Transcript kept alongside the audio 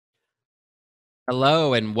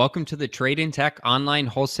Hello, and welcome to the Trade in Tech online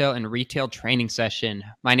wholesale and retail training session.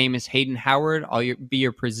 My name is Hayden Howard. Be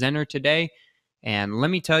your presenter today. And let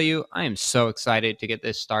me tell you, I am so excited to get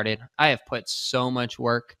this started. I have put so much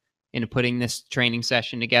work into putting this training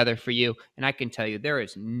session together for you. And I can tell you, there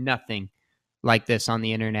is nothing like this on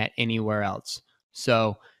the internet anywhere else.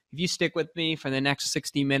 So if you stick with me for the next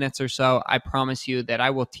 60 minutes or so, I promise you that I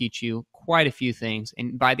will teach you quite a few things.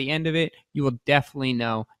 And by the end of it, you will definitely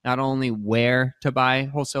know not only where to buy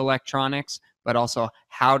wholesale electronics, but also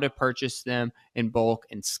how to purchase them in bulk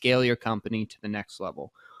and scale your company to the next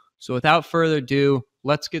level. So without further ado,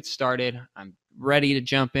 let's get started. I'm ready to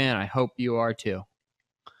jump in. I hope you are too.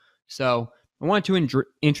 So I want to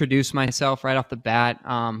introduce myself right off the bat,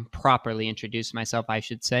 properly introduce myself, I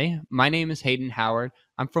should say. My name is Hayden Howard.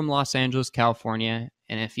 I'm from Los Angeles, California.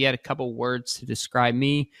 And if you had a couple words to describe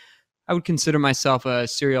me, I would consider myself a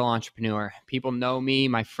serial entrepreneur. People know me,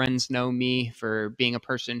 my friends know me for being a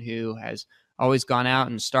person who has always gone out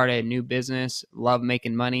and started a new business, love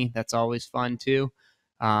making money. That's always fun too.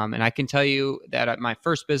 And I can tell you that my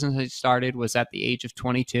first business I started was at the age of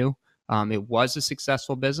 22. It was a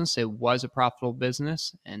successful business. It was a profitable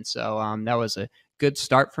business. And so that was a good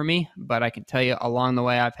start for me. But I can tell you along the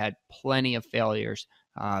way, I've had plenty of failures,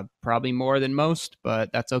 probably more than most,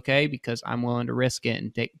 but that's okay because I'm willing to risk it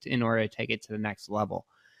and in order to take it to the next level.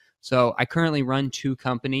 So I currently run two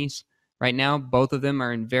companies right now. Both of them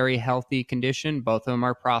are in very healthy condition. Both of them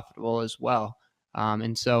are profitable as well.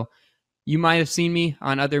 And so you might have seen me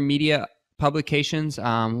on other media publications.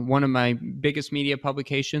 One of my biggest media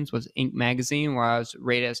publications was Inc. magazine, where I was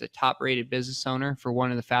rated as a top-rated business owner for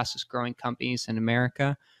one of the fastest-growing companies in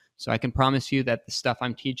America. So I can promise you that the stuff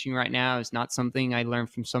I'm teaching right now is not something I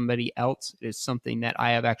learned from somebody else. It is something that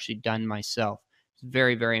I have actually done myself. It's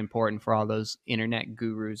very, very important for all those internet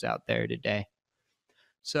gurus out there today.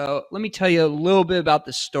 So let me tell you a little bit about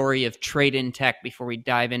the story of Trade in Tech before we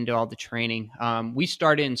dive into all the training. We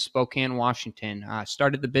started in Spokane, Washington.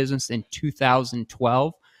 Started the business in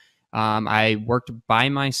 2012. I worked by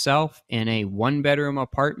myself in a one-bedroom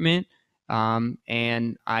apartment,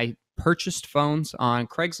 and I purchased phones on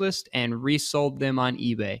Craigslist and resold them on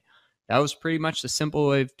eBay. That was pretty much the simple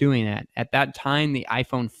way of doing that. At that time, the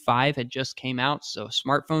iPhone 5 had just came out, so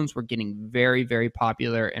smartphones were getting very, very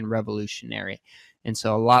popular and revolutionary. And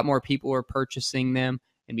so a lot more people were purchasing them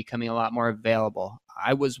and becoming a lot more available.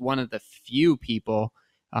 I was one of the few people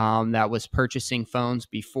that was purchasing phones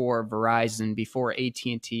before Verizon, before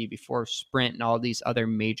AT&T, before Sprint, and all these other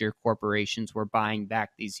major corporations were buying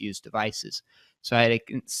back these used devices. So I had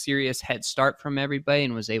a serious head start from everybody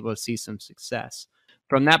and was able to see some success.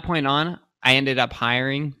 From that point on, I ended up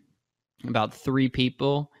hiring about 3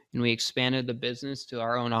 people, and we expanded the business to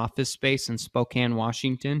our own office space in Spokane,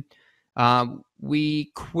 Washington. We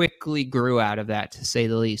quickly grew out of that, to say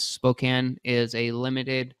the least. Spokane is a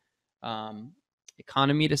limited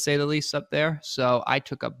economy, to say the least, up there. So I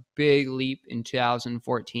took a big leap in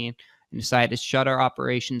 2014 and decided to shut our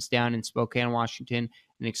operations down in Spokane, Washington,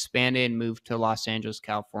 and expanded and moved to Los Angeles,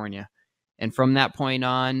 California. And from that point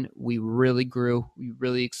on, we really grew. We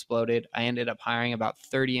really exploded. I ended up hiring about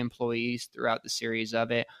 30 employees throughout the series of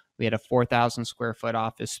it. We had a 4,000 square foot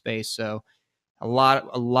office space. So a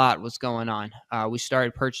lot was going on. We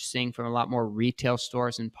started purchasing from a lot more retail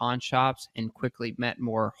stores and pawn shops and quickly met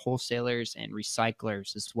more wholesalers and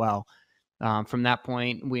recyclers as well. From that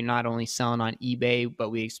point, we're not only selling on eBay, but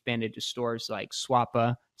we expanded to stores like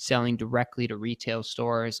Swappa, selling directly to retail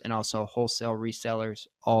stores and also wholesale resellers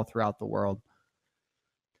all throughout the world.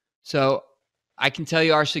 So I can tell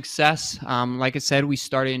you our success. Like I said, we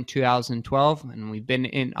started in 2012 and we've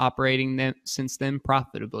been operating them since then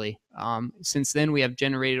profitably. Since then, we have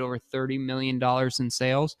generated over $30 million in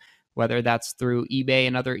sales, whether that's through eBay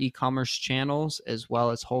and other e-commerce channels, as well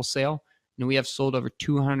as wholesale. And we have sold over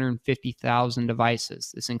 250,000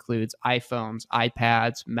 devices. This includes iPhones,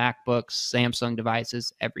 iPads, MacBooks, Samsung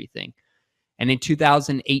devices, everything. And in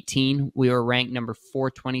 2018, we were ranked number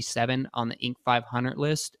 427 on the Inc. 500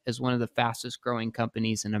 list as one of the fastest growing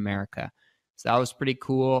companies in America. So that was pretty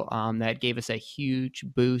cool. That gave us a huge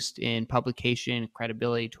boost in publication and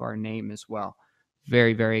credibility to our name as well.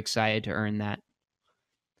 Very, very excited to earn that.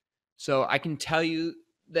 So I can tell you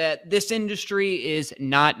that this industry is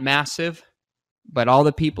not massive, but all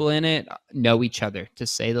the people in it know each other, to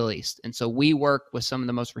say the least. And so we work with some of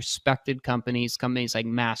the most respected companies like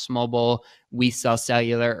Mass Mobile, We Sell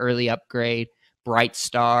Cellular, Early Upgrade,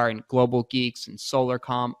 Brightstar, and Global Geeks, and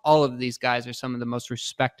SolarCom. All of these guys are some of the most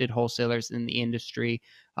respected wholesalers in the industry.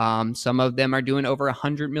 Some of them are doing over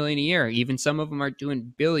 $100 million a year. Even some of them are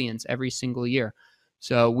doing billions every single year.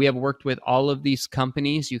 So we have worked with all of these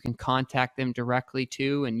companies. You can contact them directly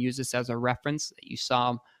too and use this as a reference that you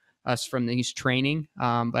saw us from these training.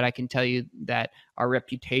 But I can tell you that our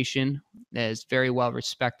reputation is very well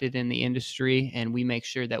respected in the industry, and we make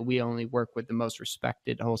sure that we only work with the most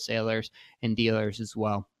respected wholesalers and dealers as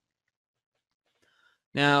well.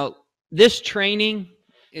 Now, this training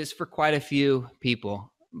is for quite a few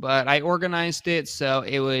people, but I organized it so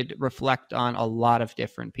it would reflect on a lot of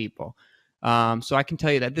different people. So I can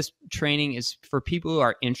tell you that this training is for people who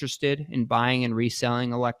are interested in buying and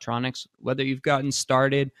reselling electronics, whether you've gotten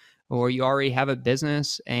started or you already have a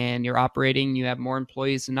business and you're operating, you have more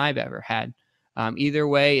employees than I've ever had. Either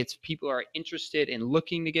way, it's people who are interested in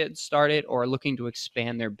looking to get started or looking to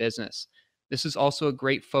expand their business. This is also a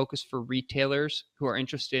great focus for retailers who are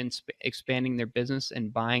interested in expanding their business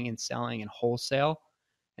and buying and selling in wholesale.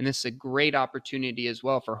 And this is a great opportunity as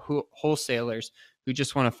well for wholesalers who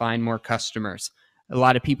just want to find more customers. A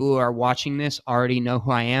lot of people who are watching this already know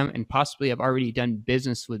who I am and possibly have already done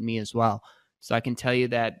business with me as well. So I can tell you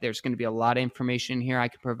that there's going to be a lot of information here I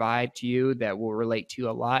can provide to you that will relate to you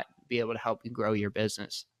a lot, be able to help you grow your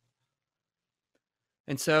business.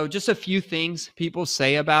 And so just a few things people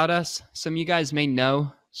say about us. Some of you guys may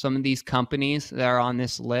know some of these companies that are on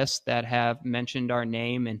this list that have mentioned our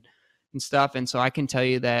name and stuff. And so I can tell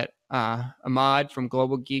you that Ahmad from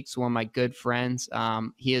Global Geeks, one of my good friends,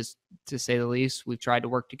 he is, to say the least, we've tried to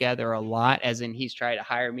work together a lot, as in he's tried to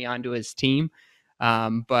hire me onto his team.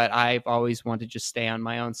 But I've always wanted to just stay on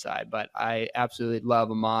my own side. But I absolutely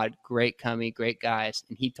love Ahmad. Great company, great guys.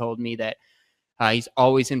 And he told me that he's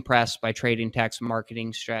always impressed by Trading Tech's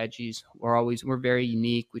marketing strategies. We're very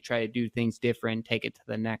unique. We try to do things different, take it to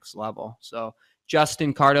the next level. So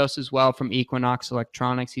Justin Cardos as well from Equinox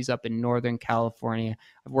Electronics. He's up in Northern California.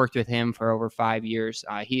 I've worked with him for over 5 years.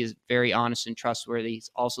 He is very honest and trustworthy.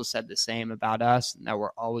 He's also said the same about us, and that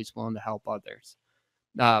we're always willing to help others.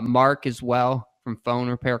 Mark as well from Phone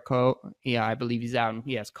Repair Co. Yeah, I believe he's out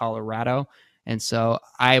in Colorado. And so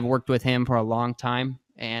I've worked with him for a long time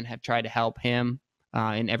and have tried to help him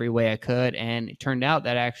in every way I could. And it turned out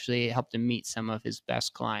that actually helped him meet some of his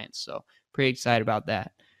best clients. So pretty excited about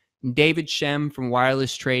that. David Shem from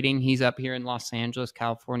Wireless Trading. He's up here in Los Angeles,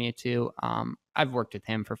 California too. I've worked with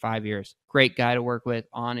him for 5 years. Great guy to work with,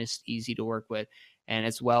 honest, easy to work with. And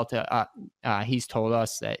as well he's told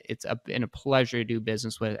us that it's been a pleasure to do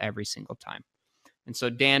business with every single time. And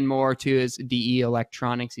so Dan Moore too is DE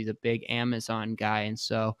Electronics. He's a big Amazon guy. And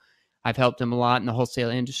so I've helped him a lot in the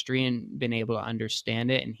wholesale industry and been able to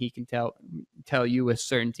understand it. And he can tell you with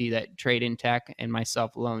certainty that Trade Tech and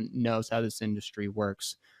myself alone knows how this industry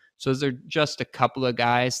works. So those are just a couple of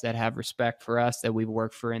guys that have respect for us, that we've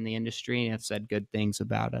worked for in the industry and have said good things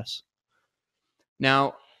about us.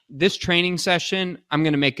 Now, this training session, I'm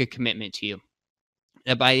going to make a commitment to you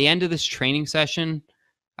that by the end of this training session,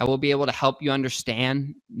 I will be able to help you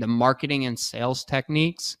understand the marketing and sales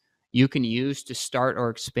techniques you can use to start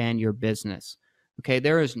or expand your business. Okay,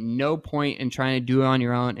 there is no point in trying to do it on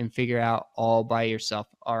your own and figure out all by yourself.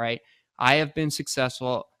 All right, I have been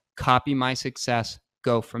successful. Copy my success,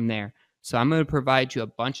 go from there. So I'm going to provide you a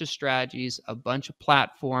bunch of strategies, a bunch of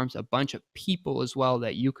platforms, a bunch of people as well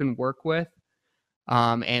that you can work with.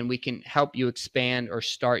 And we can help you expand or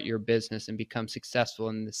start your business and become successful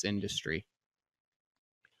in this industry.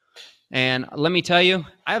 And let me tell you,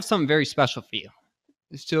 I have something very special for you.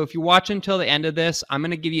 So if you watch until the end of this, I'm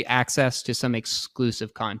going to give you access to some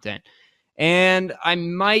exclusive content. And I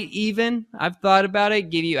might even, I've thought about it,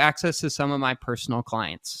 give you access to some of my personal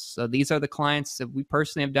clients. So these are the clients that we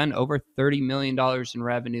personally have done over $30 million in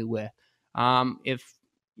revenue with. If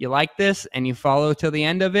you like this and you follow till the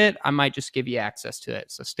end of it, I might just give you access to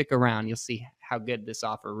it. So stick around. You'll see how good this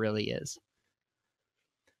offer really is.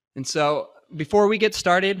 And so before we get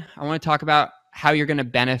started, I want to talk about how you're going to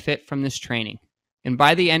benefit from this training. And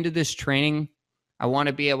by the end of this training, I want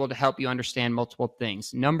to be able to help you understand multiple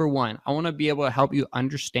things. Number one, I want to be able to help you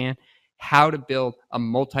understand how to build a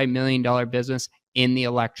multi-million-dollar business in the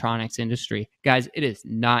electronics industry. Guys, it is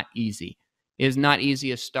not easy. It is not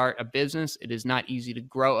easy to start a business. It is not easy to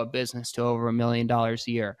grow a business to over $1 million a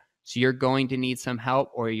year. So you're going to need some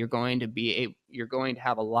help, or you're going to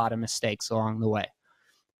have a lot of mistakes along the way.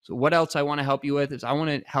 So what else I want to help you with is I want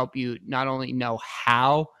to help you not only know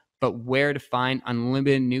how, but where to find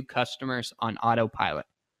unlimited new customers on autopilot.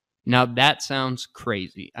 Now that sounds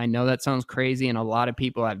crazy. I know that sounds crazy, and a lot of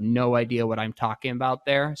people have no idea what I'm talking about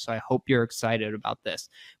there. So I hope you're excited about this.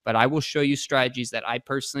 But I will show you strategies that I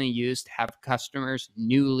personally use to have customers,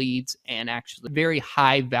 new leads, and actually very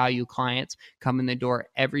high value clients come in the door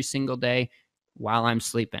every single day while I'm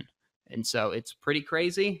sleeping. And so it's pretty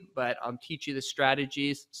crazy, but I'll teach you the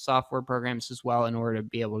strategies, software programs as well in order to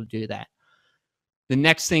be able to do that. The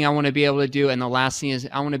next thing I want to be able to do, and the last thing is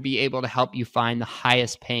I want to be able to help you find the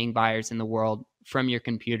highest paying buyers in the world from your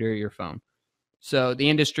computer or your phone. So the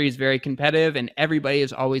industry is very competitive and everybody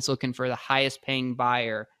is always looking for the highest paying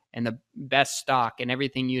buyer and the best stock and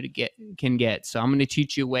everything you can get. So I'm going to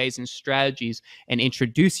teach you ways and strategies and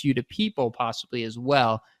introduce you to people possibly as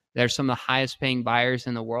well that are some of the highest paying buyers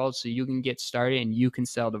in the world so you can get started and you can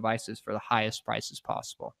sell devices for the highest prices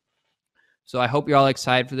possible. So I hope you're all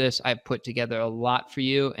excited for this. I've put together a lot for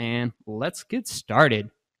you and let's get started.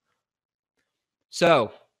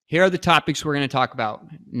 So here are the topics we're going to talk about.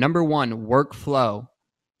 Number one, workflow.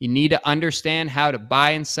 You need to understand how to buy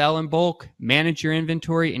and sell in bulk, manage your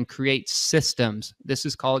inventory, and create systems. This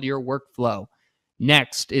is called your workflow.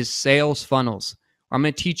 Next is sales funnels. I'm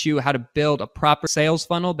going to teach you how to build a proper sales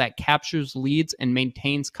funnel that captures leads and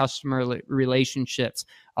maintains customer relationships.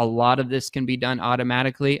 A lot of this can be done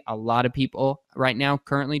automatically. A lot of people right now,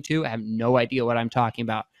 currently too, have no idea what I'm talking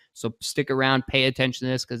about. So stick around, pay attention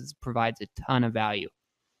to this because it provides a ton of value.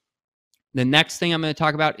 The next thing I'm going to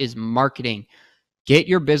talk about is marketing. Get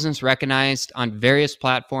your business recognized on various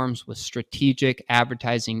platforms with strategic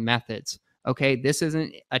advertising methods. Okay, this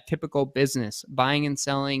isn't a typical business. Buying and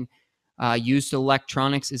selling used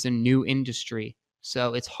electronics is a new industry.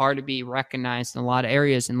 So it's hard to be recognized in a lot of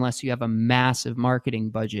areas unless you have a massive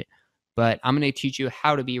marketing budget. But I'm going to teach you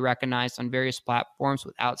how to be recognized on various platforms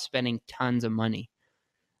without spending tons of money.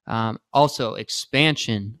 Also,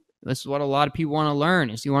 expansion. This is what a lot of people want to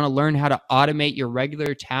learn is you want to learn how to automate your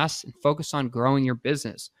regular tasks and focus on growing your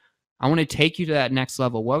business. I want to take you to that next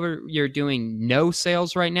level. Whether you're doing no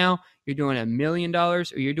sales right now, you're doing $1 million or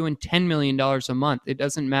you're doing $10 million a month, it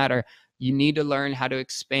doesn't matter. You need to learn how to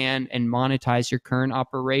expand and monetize your current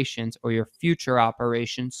operations or your future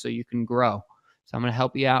operations so you can grow. So I'm going to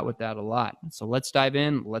help you out with that a lot. So let's dive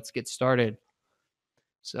in. Let's get started.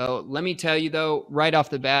 So let me tell you though, right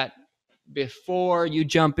off the bat, before you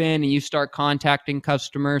jump in and you start contacting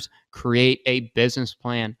customers, create a business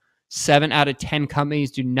plan. 7 out of 10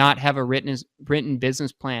 companies do not have a written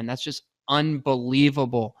business plan. That's just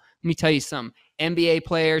unbelievable. Let me tell you something. NBA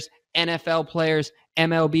players, NFL players,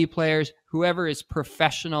 MLB players, whoever is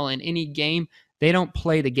professional in any game, they don't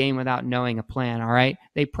play the game without knowing a plan, all right?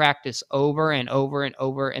 They practice over and over and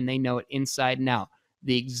over, and they know it inside and out.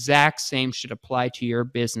 The exact same should apply to your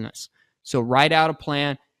business. So write out a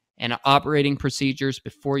plan and operating procedures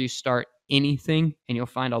before you start anything, and you'll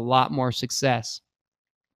find a lot more success.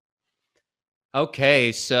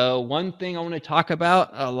 Okay, so one thing I want to talk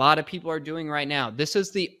about, a lot of people are doing right now. This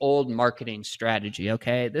is the old marketing strategy,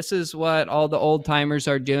 okay? This is what all the old timers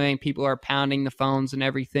are doing. People are pounding the phones and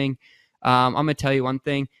everything. I'm going to tell you one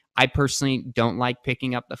thing. I personally don't like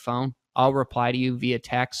picking up the phone. I'll reply to you via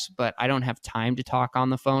text, but I don't have time to talk on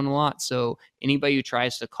the phone a lot. So anybody who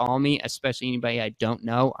tries to call me, especially anybody I don't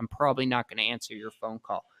know, I'm probably not going to answer your phone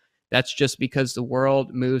call. That's just because the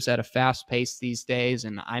world moves at a fast pace these days,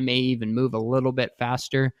 and I may even move a little bit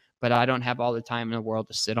faster, but I don't have all the time in the world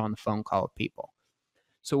to sit on the phone call with people.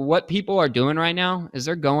 So what people are doing right now is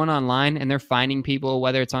they're going online and they're finding people,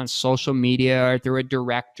 whether it's on social media or through a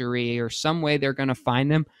directory or some way they're going to find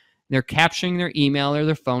them. They're capturing their email or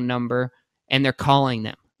their phone number and they're calling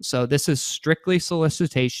them. So this is strictly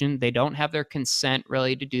solicitation. They don't have their consent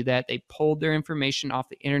really to do that. They pulled their information off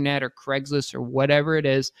the internet or Craigslist or whatever it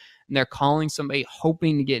is, and they're calling somebody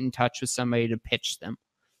hoping to get in touch with somebody to pitch them.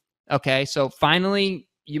 Okay, so finally,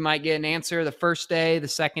 you might get an answer the first day, the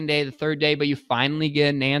second day, the third day, but you finally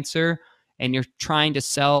get an answer and you're trying to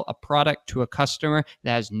sell a product to a customer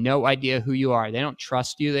that has no idea who you are. They don't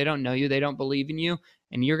trust you. They don't know you. They don't believe in you.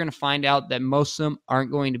 And you're going to find out that most of them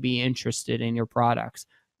aren't going to be interested in your products.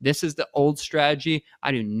 This is the old strategy.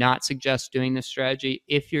 I do not suggest doing this strategy.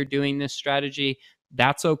 If you're doing this strategy,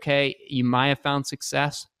 that's okay. You might have found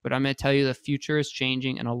success, but I'm going to tell you the future is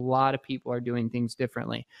changing and a lot of people are doing things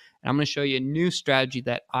differently. And I'm going to show you a new strategy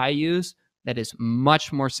that I use that is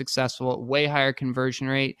much more successful, way higher conversion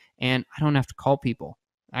rate, and I don't have to call people.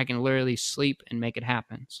 I can literally sleep and make it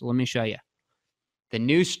happen. So let me show you. The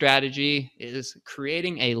new strategy is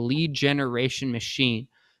creating a lead generation machine.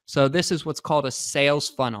 So this is what's called a sales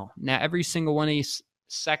funnel. Now, every single one of these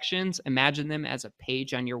sections, imagine them as a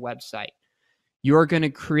page on your website. You're going to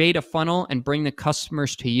create a funnel and bring the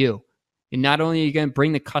customers to you. And not only are you going to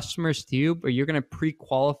bring the customers to you, but you're going to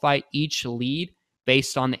pre-qualify each lead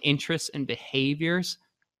based on the interests and behaviors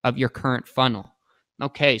of your current funnel.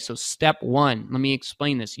 Okay, so step one, let me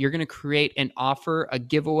explain this. You're going to create an offer, a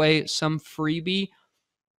giveaway, some freebie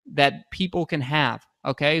that people can have.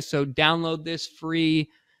 Okay, so download this free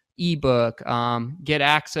ebook, get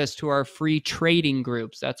access to our free trading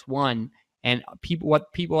groups. That's one. And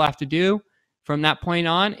what people have to do from that point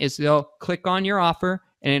on is they'll click on your offer,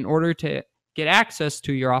 and in order to get access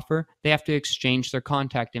to your offer, they have to exchange their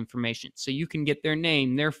contact information. So you can get their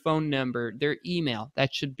name, their phone number, their email.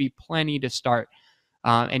 That should be plenty to start.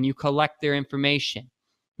 And you collect their information.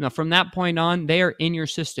 Now, from that point on, they are in your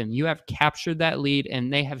system. You have captured that lead,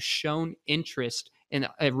 and they have shown interest in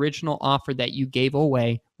the original offer that you gave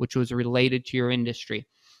away, which was related to your industry.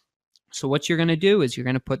 So what you're going to do is you're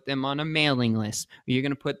going to put them on a mailing list, or you're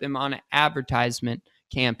going to put them on an advertisement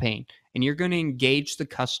campaign, and you're going to engage the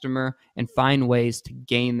customer and find ways to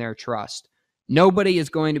gain their trust. Nobody is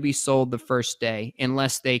going to be sold the first day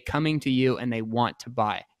unless they coming to you and they want to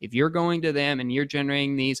buy. If you're going to them and you're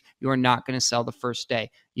generating these, you are not going to sell the first day.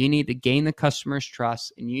 You need to gain the customer's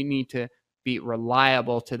trust, and you need to be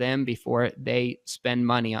reliable to them before they spend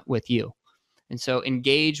money with you. And so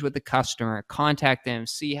engage with the customer, contact them,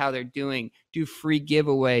 see how they're doing, do free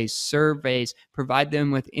giveaways, surveys, provide them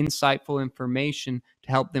with insightful information to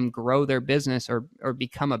help them grow their business or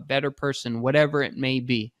become a better person, whatever it may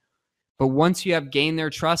be. But once you have gained their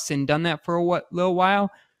trust and done that for a little while,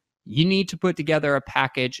 you need to put together a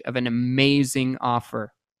package of an amazing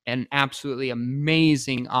offer, an absolutely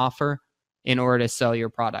amazing offer in order to sell your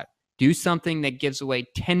product. Do something that gives away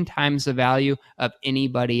 10 times the value of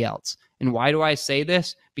anybody else. And why do I say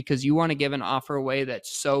this? Because you want to give an offer away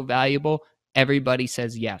that's so valuable, everybody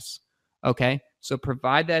says yes. Okay? So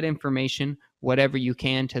provide that information, whatever you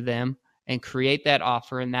can, to them, and create that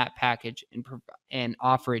offer in that package and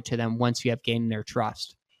offer it to them once you have gained their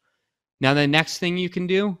trust. Now, the next thing you can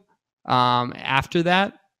do after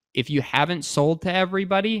that, if you haven't sold to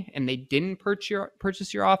everybody and they didn't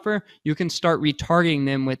purchase your offer, you can start retargeting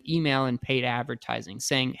them with email and paid advertising,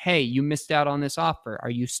 saying, hey, you missed out on this offer. Are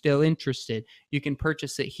you still interested? You can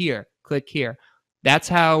purchase it here. Click here. That's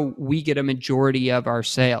how we get a majority of our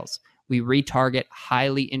sales. We retarget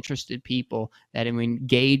highly interested people that have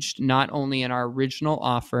engaged not only in our original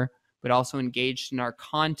offer, but also engaged in our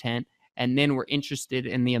content, and then we're interested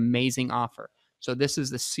in the amazing offer. So this is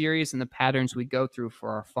the series and the patterns we go through for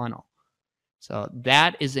our funnel. So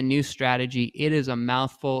that is a new strategy. It is a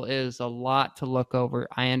mouthful. It is a lot to look over.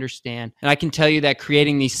 I understand. And I can tell you that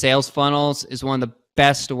creating these sales funnels is one of the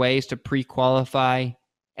best ways to pre-qualify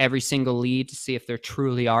every single lead to see if they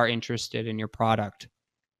truly are interested in your product.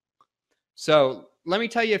 So let me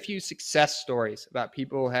tell you a few success stories about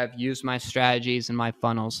people who have used my strategies and my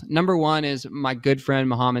funnels. Number one is my good friend,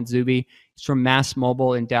 Mohammed Zubi. He's from Mass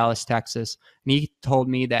Mobile in Dallas, Texas. And he told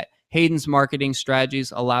me that Hayden's marketing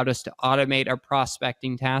strategies allowed us to automate our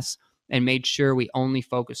prospecting tasks and made sure we only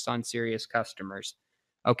focused on serious customers.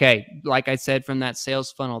 Okay, like I said, from that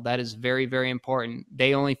sales funnel, that is very, very important.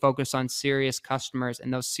 They only focus on serious customers,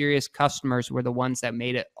 and those serious customers were the ones that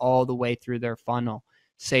made it all the way through their funnel.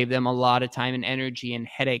 Save them a lot of time and energy and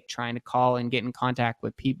headache trying to call and get in contact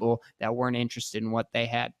with people that weren't interested in what they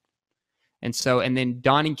had. And then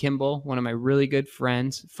Donnie Kimball, one of my really good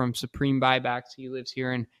friends from Supreme Buybacks, he lives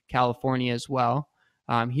here in California as well.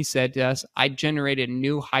 He said to us, I generated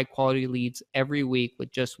new high quality leads every week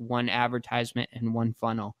with just one advertisement and one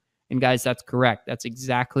funnel. And guys, that's correct. That's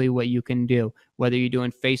exactly what you can do. Whether you're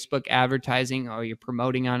doing Facebook advertising or you're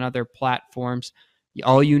promoting on other platforms,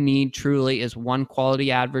 all you need truly is one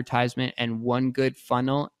quality advertisement and one good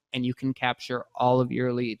funnel, and you can capture all of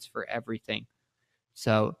your leads for everything.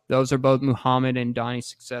 So those are both Muhammad and Donnie's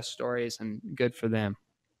success stories, and good for them.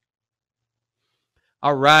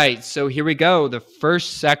 All right, so here we go. The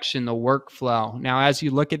first section, the workflow. Now, as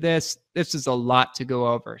you look at this is a lot to go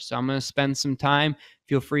over. So I'm going to spend some time.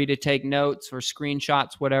 Feel free to take notes or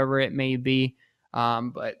screenshots, whatever it may be.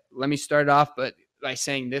 But let me start off by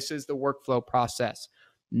saying this is the workflow process.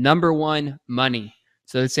 Number one, money.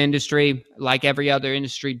 So this industry, like every other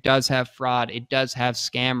industry, does have fraud. It does have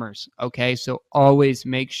scammers. Okay, so always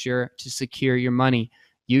make sure to secure your money.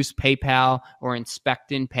 Use PayPal or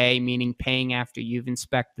inspect and pay, meaning paying after you've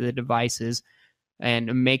inspected the devices,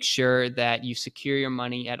 and make sure that you secure your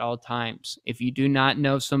money at all times. If you do not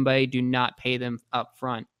know somebody, do not pay them up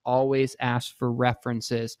front. Always ask for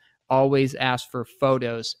references. Always ask for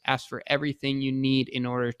photos. Ask for everything you need in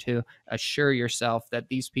order to assure yourself that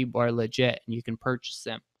these people are legit and you can purchase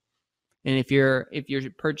them. And if you're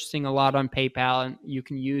purchasing a lot on PayPal, and you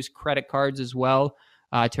can use credit cards as well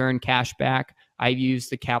to earn cash back. I've used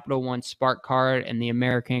the Capital One Spark card and the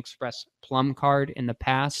American Express Plum card in the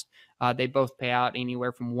past. They both pay out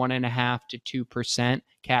anywhere from 1.5% to 2%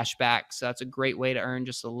 cash back. So that's a great way to earn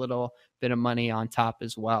just a little bit of money on top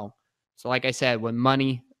as well. So like I said, with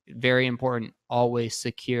money, very important, always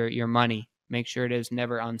secure your money. Make sure it is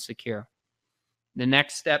never unsecure. The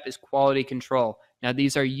next step is quality control. Now,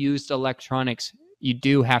 these are used electronics. You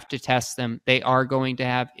do have to test them. They are going to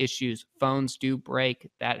have issues. Phones do break.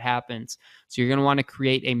 That happens. So you're going to want to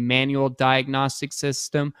create a manual diagnostic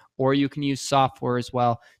system, or you can use software as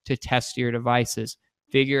well to test your devices.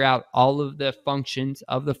 Figure out all of the functions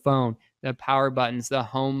of the phone, the power buttons, the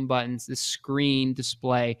home buttons, the screen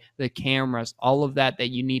display, the cameras, all of that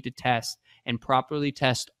you need to test, and properly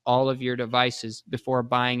test all of your devices before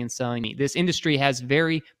buying and selling. This industry has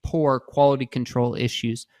very poor quality control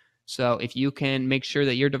issues. So if you can make sure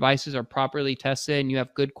that your devices are properly tested and you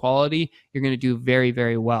have good quality, you're going to do very,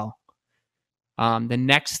 very well. The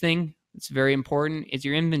next thing that's very important is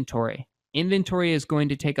your inventory. Inventory is going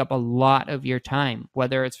to take up a lot of your time,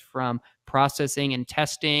 whether it's from processing and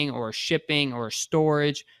testing or shipping or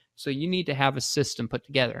storage. So you need to have a system put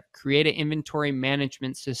together. Create an inventory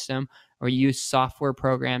management system or use software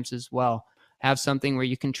programs as well. Have something where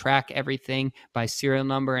you can track everything by serial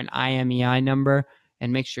number and IMEI number,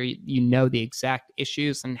 and make sure you know the exact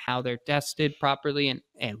issues and how they're tested properly,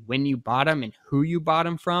 and when you bought them and who you bought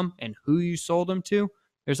them from and who you sold them to.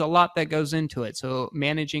 There's a lot that goes into it. So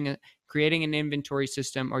creating an inventory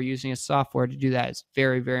system or using a software to do that is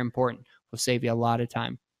very, very important. Will save you a lot of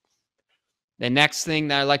time. The next thing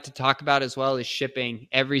that I like to talk about as well is shipping.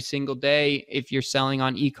 Every single day, if you're selling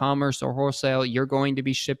on e-commerce or wholesale, you're going to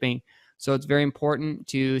be shipping. So it's very important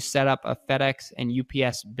to set up a FedEx and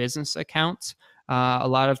UPS business accounts. A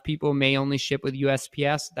lot of people may only ship with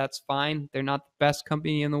USPS. That's fine. They're not the best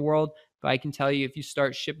company in the world, but I can tell you, if you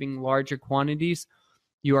start shipping larger quantities,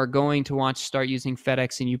 you are going to want to start using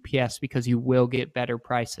FedEx and UPS because you will get better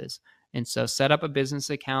prices. And so set up a business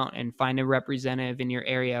account and find a representative in your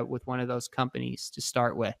area with one of those companies to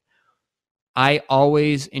start with. I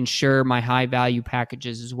always insure my high value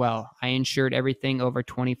packages as well. I insured everything over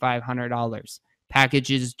 $2,500.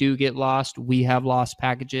 Packages do get lost. We have lost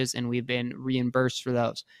packages and we've been reimbursed for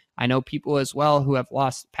those. I know people as well who have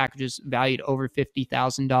lost packages valued over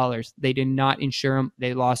 $50,000. They did not insure them.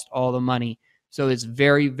 They lost all the money. So it's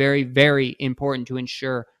very, very, very important to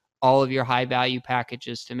insure all of your high value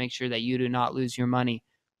packages to make sure that you do not lose your money.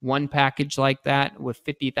 One package like that with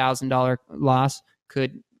 $50,000 loss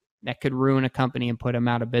could ruin a company and put them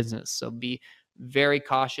out of business. So be very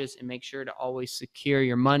cautious and make sure to always secure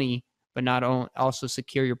your money, but not also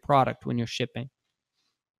secure your product when you're shipping.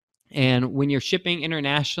 And when you're shipping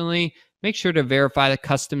internationally, make sure to verify the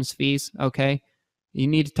customs fees, okay? You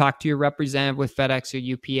need to talk to your representative with FedEx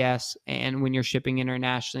or UPS, and when you're shipping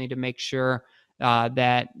internationally, to make sure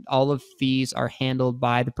that all of fees are handled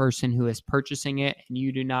by the person who is purchasing it, and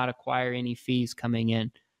you do not acquire any fees coming in.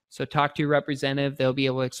 So talk to your representative. They'll be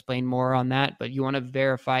able to explain more on that, but you want to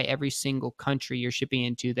verify every single country you're shipping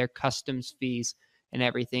into, their customs fees and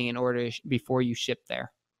everything in order before you ship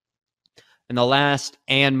there. And the last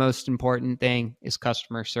and most important thing is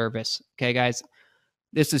customer service. Okay, guys,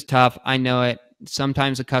 this is tough. I know it.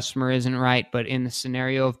 Sometimes the customer isn't right, but in the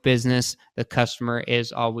scenario of business, the customer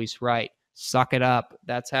is always right. Suck it up.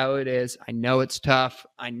 That's how it is. I know it's tough.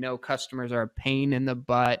 I know customers are a pain in the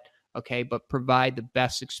butt. Okay, but provide the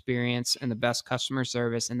best experience and the best customer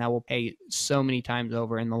service, and that will pay so many times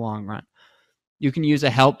over in the long run. You can use a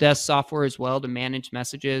help desk software as well to manage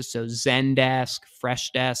messages. So Zendesk,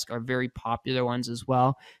 Freshdesk are very popular ones as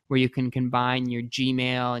well, where you can combine your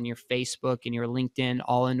Gmail and your Facebook and your LinkedIn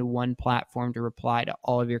all into one platform to reply to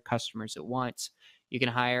all of your customers at once. You can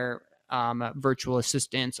hire virtual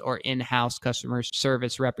assistants or in-house customer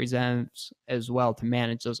service representatives as well to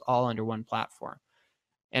manage those all under one platform.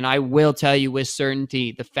 And I will tell you with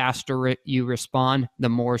certainty, the faster you respond, the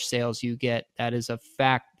more sales you get. That is a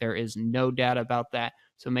fact. There is no doubt about that.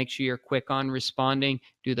 So make sure you're quick on responding.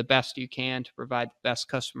 Do the best you can to provide the best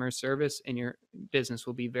customer service, and your business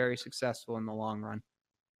will be very successful in the long run.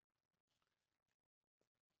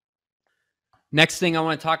 Next thing I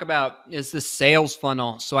want to talk about is the sales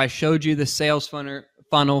funnel. So I showed you the sales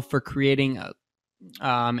funnel for creating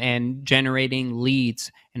and generating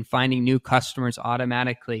leads and finding new customers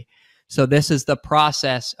automatically. So this is the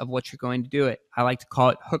process of what you're going to do it. I like to call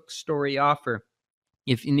it hook story offer.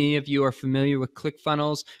 If any of you are familiar with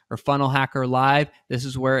ClickFunnels or Funnel Hacker Live, this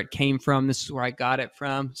is where it came from. This is where I got it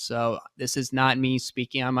from. So this is not me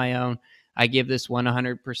speaking on my own. I give this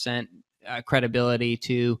 100% credibility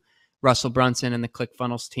to Russell Brunson and the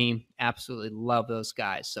ClickFunnels team. Absolutely love those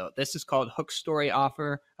guys. So this is called hook story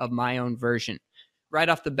offer of my own version. Right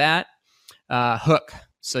off the bat, hook.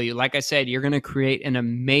 So like I said, you're going to create an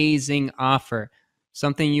amazing offer,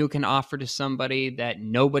 something you can offer to somebody that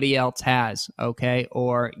nobody else has, okay?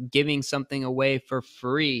 Or giving something away for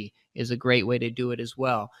free is a great way to do it as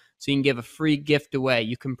well. So you can give a free gift away.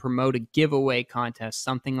 You can promote a giveaway contest,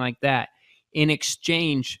 something like that. In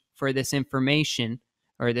exchange for this information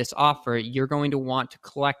or this offer, you're going to want to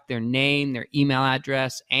collect their name, their email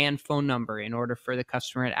address, and phone number in order for the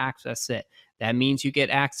customer to access it. That means you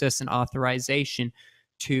get access and authorization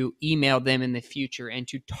to email them in the future and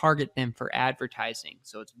to target them for advertising.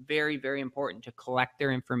 So it's very, very important to collect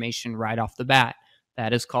their information right off the bat.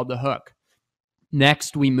 That is called the hook.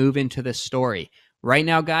 Next, we move into the story. Right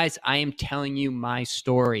now, guys, I am telling you my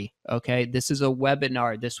story, okay? This is a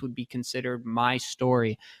webinar. This would be considered my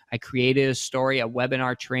story. I created a story, a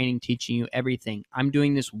webinar training teaching you everything. I'm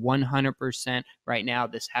doing this 100% right now.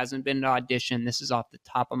 This hasn't been an audition. This is off the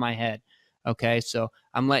top of my head, okay? So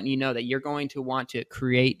I'm letting you know that you're going to want to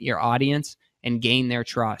create your audience and gain their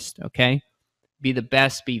trust, okay? Be the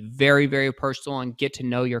best, be very, very personal, and get to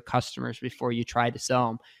know your customers before you try to sell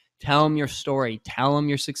them. Tell them your story. Tell them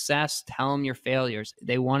your success. Tell them your failures.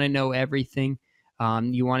 They want to know everything.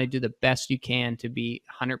 You want to do the best you can to be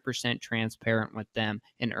 100% transparent with them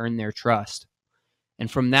and earn their trust.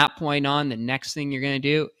 And from that point on, the next thing you're going to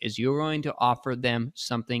do is you're going to offer them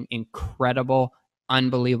something incredible,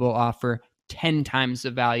 unbelievable offer, 10 times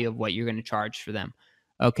the value of what you're going to charge for them.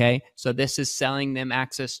 Okay, so this is selling them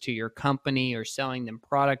access to your company or selling them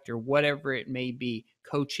product or whatever it may be,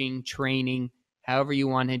 coaching, training, however you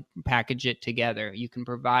want to package it together. You can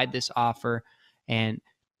provide this offer. And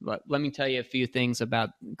let me tell you a few things about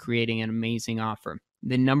creating an amazing offer.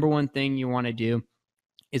 The number one thing you want to do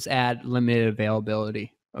is add limited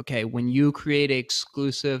availability. Okay, when you create an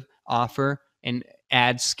exclusive offer and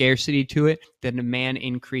add scarcity to it, the demand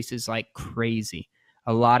increases like crazy.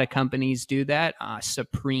 A lot of companies do that.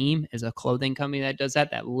 Supreme is a clothing company that does that.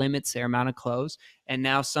 That limits their amount of clothes, and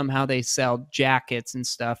now somehow they sell jackets and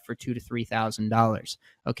stuff for $2,000 to $3,000.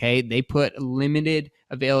 Okay, they put limited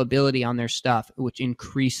availability on their stuff, which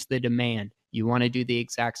increase the demand. You want to do the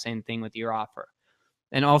exact same thing with your offer.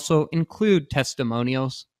 And also include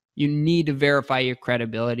testimonials. You need to verify your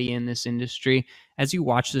credibility in this industry. As you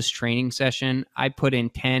watch this training session, I put in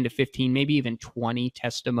 10 to 15, maybe even 20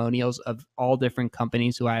 testimonials of all different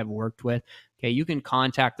companies who I have worked with. Okay, you can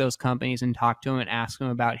contact those companies and talk to them and ask them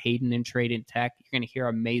about Hayden and Trade in Tech. You're going to hear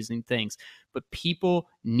amazing things. But people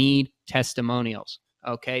need testimonials.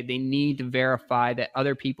 Okay, they need to verify that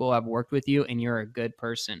other people have worked with you and you're a good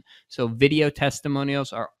person. So video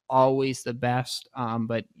testimonials are always the best,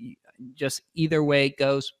 but just either way it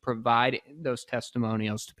goes, provide those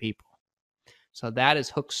testimonials to people. So that is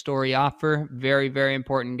hook story offer. Very, very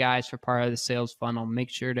important, guys, for part of the sales funnel. Make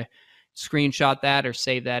sure to screenshot that or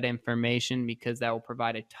save that information because that will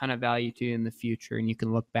provide a ton of value to you in the future and you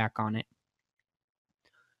can look back on it.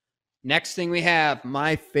 Next thing we have,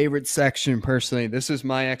 my favorite section personally. This is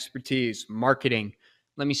my expertise, marketing.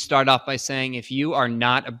 Let me start off by saying if you are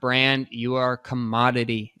not a brand, you are a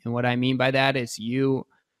commodity. And what I mean by that is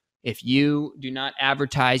if you do not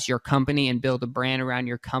advertise your company and build a brand around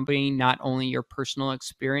your company, not only your personal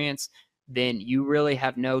experience, then you really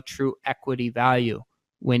have no true equity value.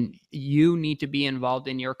 When you need to be involved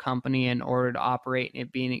in your company in order to operate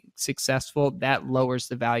and being successful, that lowers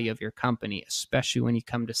the value of your company, especially when you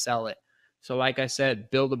come to sell it. So like I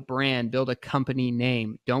said, build a brand, build a company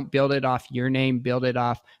name. Don't build it off your name, build it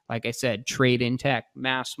off, like I said, Trade in Tech,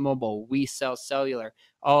 Mass Mobile, We Sell Cellular.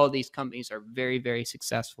 All of these companies are very, very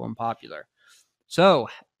successful and popular. So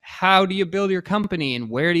how do you build your company and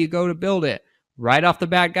where do you go to build it? Right off the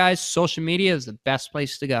bat, guys, social media is the best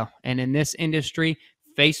place to go. And in this industry,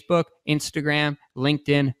 Facebook, Instagram,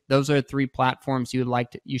 LinkedIn, those are the three platforms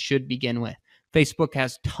you should begin with. Facebook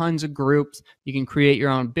has tons of groups. You can create your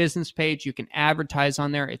own business page. You can advertise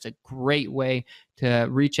on there. It's a great way to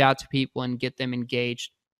reach out to people and get them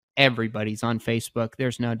engaged. Everybody's on Facebook.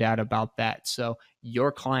 There's no doubt about that. So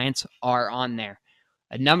your clients are on there.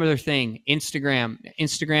 Another thing, Instagram.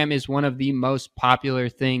 Instagram is one of the most popular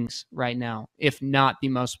things right now, if not the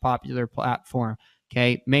most popular platform.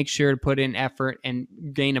 Okay, make sure to put in effort and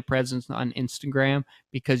gain a presence on Instagram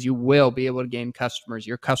because you will be able to gain customers.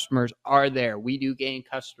 Your customers are there. We do gain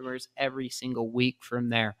customers every single week from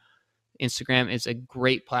there. Instagram is a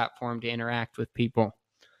great platform to interact with people.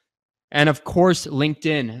 And of course,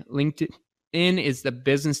 LinkedIn. LinkedIn is the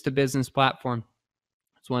business-to-business platform.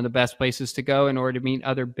 It's one of the best places to go in order to meet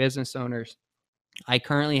other business owners. I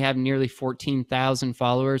currently have nearly 14,000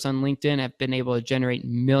 followers on LinkedIn. I've been able to generate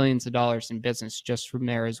millions of dollars in business just from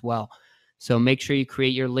there as well. So make sure you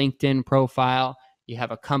create your LinkedIn profile. You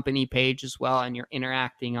have a company page as well, and you're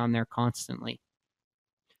interacting on there constantly.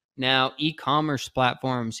 Now, e-commerce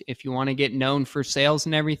platforms, if you want to get known for sales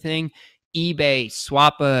and everything, eBay,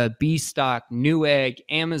 Swappa, Bstock, Newegg,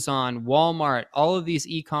 Amazon, Walmart, all of these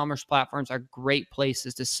e-commerce platforms are great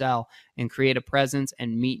places to sell and create a presence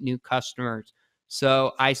and meet new customers.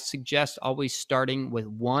 So I suggest always starting with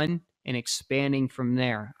one and expanding from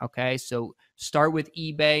there. Okay. So start with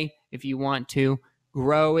eBay if you want to.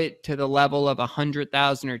 Grow it to the level of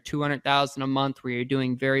 100,000 or 200,000 a month where you're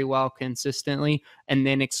doing very well consistently, and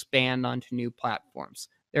then expand onto new platforms.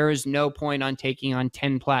 There is no point on taking on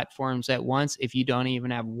 10 platforms at once if you don't even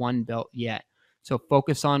have one built yet. So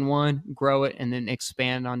focus on one, grow it, and then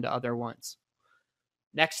expand onto other ones.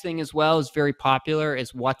 Next thing as well is very popular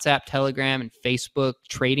is WhatsApp, Telegram, and Facebook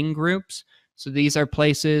trading groups. So these are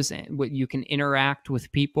places where you can interact with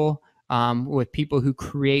people who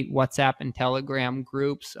create WhatsApp and Telegram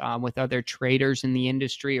groups with other traders in the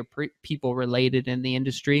industry or people related in the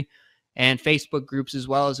industry. And Facebook groups as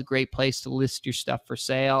well is a great place to list your stuff for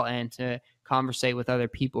sale and to conversate with other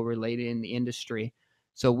people related in the industry.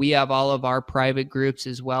 So we have all of our private groups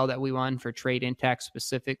as well that we run for Trade in Tech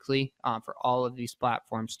specifically for all of these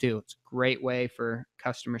platforms too. It's a great way for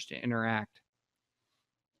customers to interact.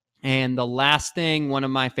 And the last thing, one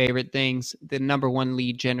of my favorite things, the number one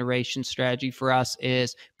lead generation strategy for us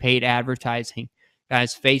is paid advertising.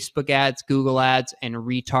 Guys, Facebook ads, Google ads, and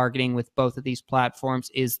retargeting with both of these platforms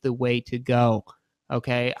is the way to go.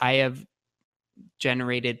 Okay. I have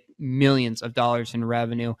generated millions of dollars in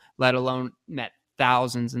revenue, let alone met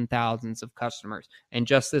thousands and thousands of customers. And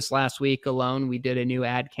just this last week alone, we did a new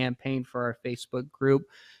ad campaign for our Facebook group.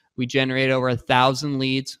 We generated over 1,000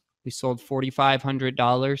 leads. We sold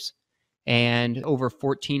 $4,500 and over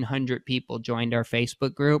 1,400 people joined our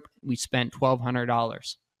Facebook group. We spent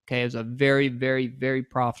 $1,200. Okay. It was a very, very, very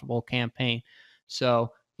profitable campaign.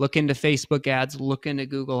 So look into Facebook ads, look into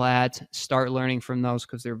Google ads, start learning from those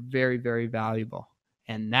because they're very, very valuable.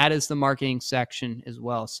 And that is the marketing section as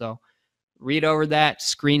well. So read over that,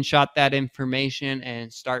 screenshot that information,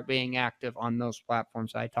 and start being active on those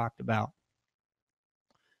platforms I talked about.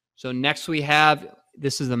 So next we have,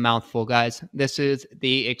 this is a mouthful, guys. This is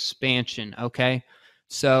the expansion, okay?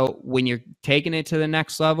 So when you're taking it to the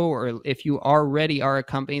next level, or if you already are a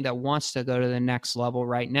company that wants to go to the next level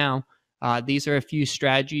right now, these are a few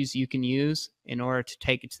strategies you can use in order to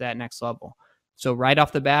take it to that next level. So right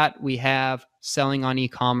off the bat, we have selling on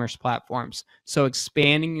e-commerce platforms. So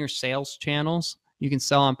expanding your sales channels. You can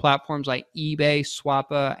sell on platforms like eBay,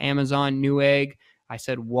 Swappa, Amazon, Newegg. I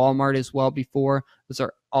said Walmart as well before. Those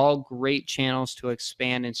are all great channels to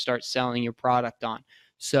expand and start selling your product on.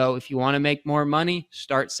 So if you want to make more money,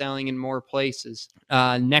 start selling in more places.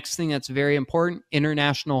 Next thing that's very important,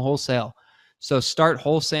 international wholesale. So start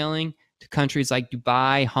wholesaling to countries like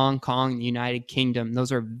Dubai, Hong Kong, the United Kingdom.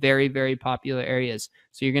 Those are very, very popular areas.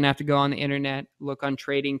 So you're going to have to go on the internet, look on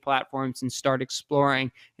trading platforms, and start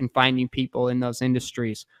exploring and finding people in those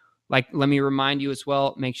industries. Like, let me remind you as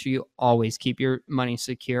well, make sure you always keep your money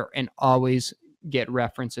secure and always get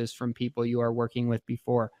references from people you are working with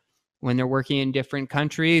before. When they're working in different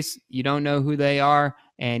countries, you don't know who they are,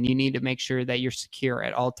 and you need to make sure that you're secure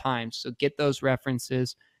at all times. So get those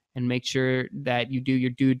references and make sure that you do your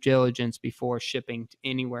due diligence before shipping to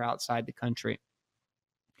anywhere outside the country.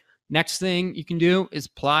 Next thing you can do is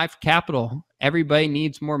apply for capital. Everybody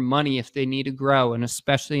needs more money if they need to grow, and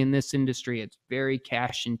especially in this industry, it's very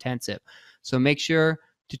cash intensive. So make sure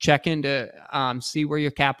to check in to see where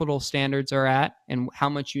your capital standards are at and how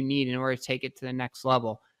much you need in order to take it to the next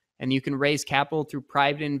level. And you can raise capital through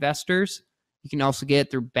private investors. You can also get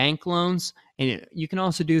it through bank loans, and you can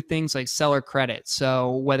also do things like seller credit.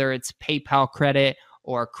 So whether it's PayPal credit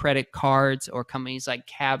or credit cards or companies like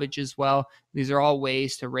Cabbage as well, these are all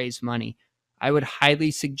ways to raise money. I would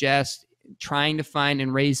highly suggest trying to find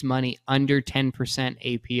and raise money under 10%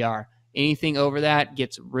 APR. Anything over that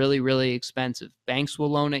gets really, really expensive. Banks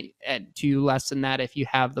will loan it to you less than that if you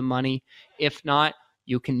have the money. If not,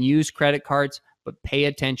 you can use credit cards, but pay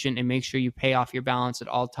attention and make sure you pay off your balance at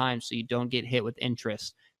all times so you don't get hit with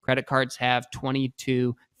interest. Credit cards have 20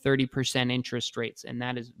 to 30% interest rates, and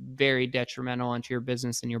that is very detrimental onto your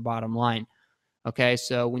business and your bottom line. Okay,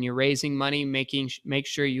 so when you're raising money, make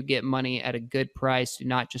sure you get money at a good price. Do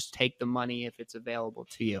not just take the money if it's available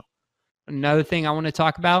to you. Another thing I want to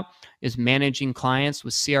talk about is managing clients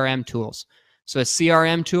with CRM tools. So a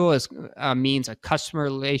CRM tool means a customer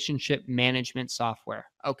relationship management software.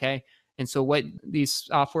 Okay. And so what these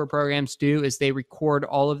software programs do is they record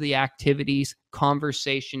all of the activities,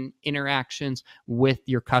 conversation, interactions with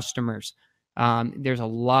your customers. There's a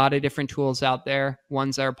lot of different tools out there.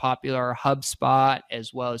 Ones that are popular are HubSpot,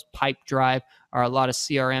 as well as Pipedrive, are a lot of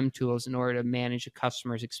CRM tools in order to manage a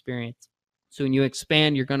customer's experience. So when you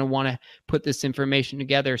expand, you're going to want to put this information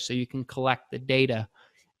together so you can collect the data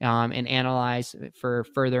and analyze for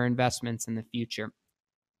further investments in the future.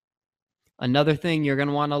 Another thing you're going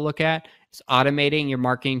to want to look at is automating your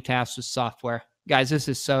marketing tasks with software. Guys, this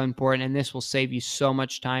is so important and this will save you so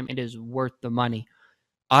much time. It is worth the money.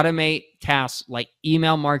 Automate tasks like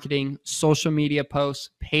email marketing, social media posts,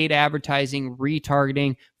 paid advertising,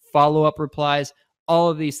 retargeting, follow up replies. All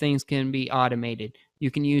of these things can be automated. You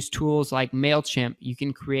can use tools like MailChimp. You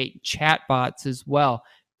can create chat bots as well.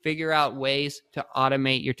 Figure out ways to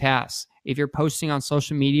automate your tasks. If you're posting on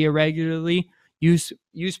social media regularly, use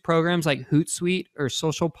programs like Hootsuite or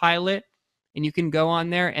Social Pilot, and you can go on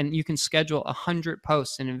there and you can schedule 100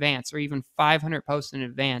 posts in advance or even 500 posts in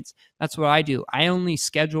advance. That's what I do. I only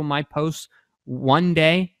schedule my posts one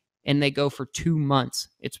day and they go for 2 months.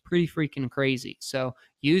 It's pretty freaking crazy. So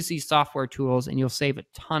use these software tools and you'll save a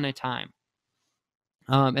ton of time.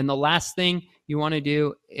 And the last thing you want to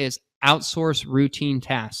do is outsource routine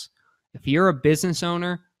tasks. If you're a business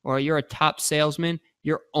owner or you're a top salesman,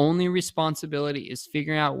 your only responsibility is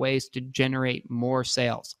figuring out ways to generate more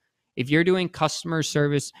sales. If you're doing customer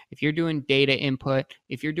service, if you're doing data input,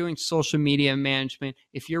 if you're doing social media management,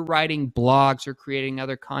 if you're writing blogs or creating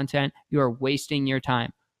other content, you are wasting your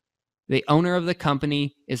time. The owner of the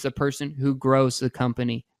company is the person who grows the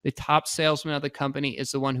company. The top salesman of the company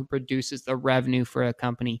is the one who produces the revenue for a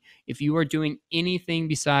company. If you are doing anything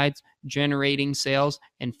besides generating sales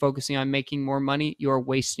and focusing on making more money, you are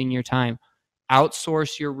wasting your time.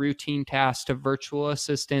 Outsource your routine tasks to virtual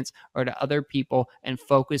assistants or to other people and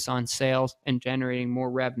focus on sales and generating more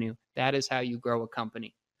revenue. That is how you grow a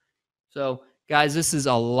company. So, guys, this is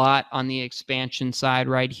a lot on the expansion side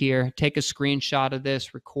right here. Take a screenshot of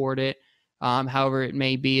this, record it, however it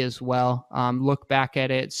may be as well. Look back at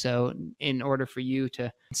it. So, in order for you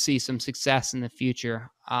to see some success in the future,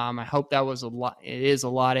 I hope that was a lot. It is a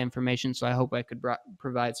lot of information. So, I hope I could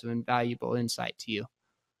provide some invaluable insight to you.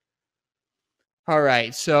 All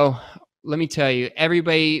right. So, let me tell you,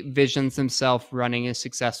 everybody visions themselves running a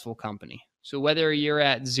successful company. So whether you're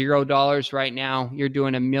at $0 right now, you're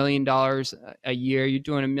doing $1 million a year, you're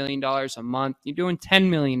doing $1 million a month, you're doing $10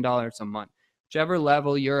 million a month, whichever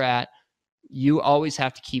level you're at, you always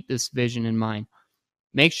have to keep this vision in mind.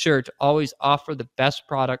 Make sure to always offer the best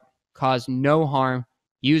product, cause no harm,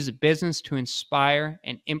 use a business to inspire,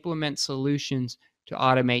 and implement solutions to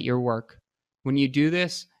automate your work. When you do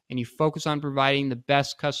this and you focus on providing the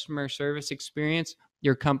best customer service experience,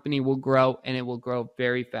 your company will grow and it will grow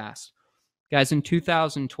very fast. Guys, in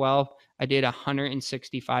 2012, I did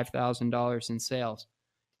 $165,000 in sales.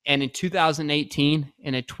 And in 2018,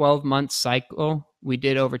 in a 12-month cycle, we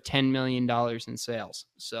did over $10 million in sales.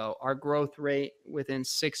 So our growth rate within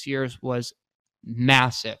 6 years was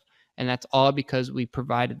massive. And that's all because we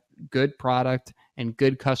provided good product and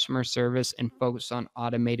good customer service and focused on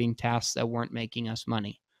automating tasks that weren't making us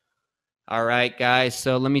money. All right, guys.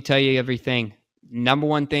 So let me tell you everything. Number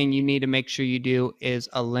one thing you need to make sure you do is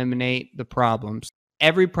eliminate the problems.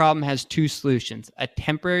 Every problem has two solutions, a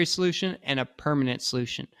temporary solution and a permanent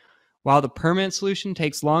solution. While the permanent solution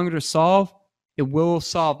takes longer to solve, it will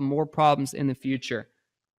solve more problems in the future.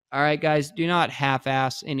 All right, guys, do not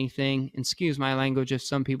half-ass anything. Excuse my language if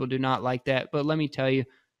some people do not like that, but let me tell you,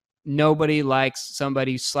 nobody likes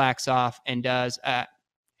somebody who slacks off and does a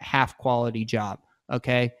half-quality job,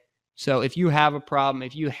 okay? So if you have a problem,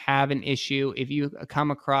 if you have an issue, if you come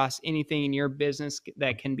across anything in your business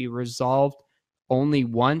that can be resolved only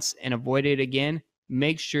once and avoid it again,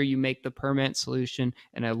 make sure you make the permanent solution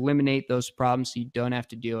and eliminate those problems so you don't have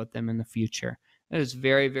to deal with them in the future. That is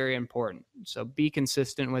very, very important. So be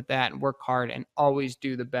consistent with that and work hard and always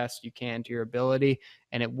do the best you can to your ability,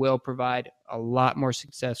 and it will provide a lot more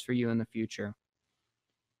success for you in the future.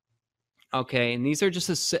 Okay, and these are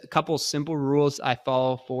just a couple simple rules I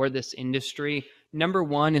follow for this industry. Number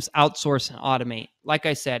one is outsource and automate. Like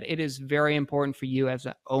I said, it is very important for you as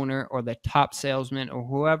an owner or the top salesman or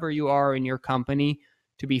whoever you are in your company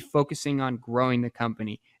to be focusing on growing the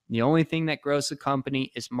company. The only thing that grows the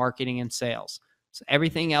company is marketing and sales. So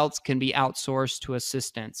everything else can be outsourced to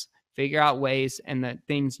assistants. Figure out ways and the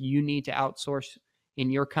things you need to outsource in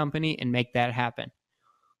your company and make that happen.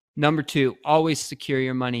 Number two, always secure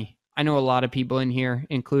your money. I know a lot of people in here,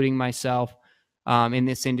 including myself, in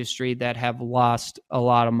this industry that have lost a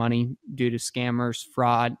lot of money due to scammers,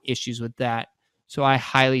 fraud, issues with that. So I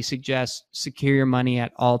highly suggest secure your money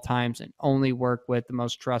at all times and only work with the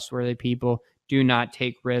most trustworthy people. Do not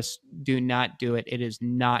take risks. Do not do it. It is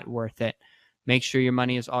not worth it. Make sure your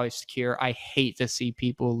money is always secure. I hate to see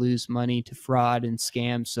people lose money to fraud and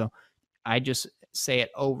scams. So I just say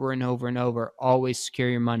it over and over and over. Always secure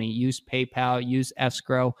your money. Use PayPal, use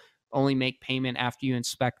escrow, only make payment after you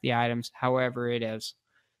inspect the items, however it is.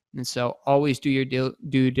 And so always do your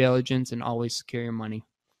due diligence and always secure your money.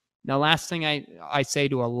 Now, last thing I say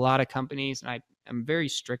to a lot of companies, and I am very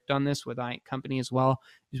strict on this with my company as well,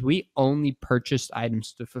 is we only purchased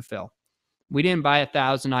items to fulfill. We didn't buy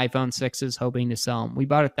 1,000 iPhone 6s hoping to sell them. We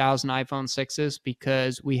bought 1,000 iPhone 6s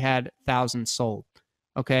because we had 1,000 sold.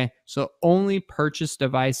 Okay. So only purchase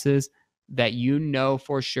devices that you know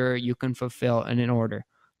for sure you can fulfill in an order.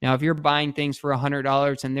 Now, if you're buying things for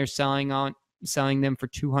 $100 and they're selling them for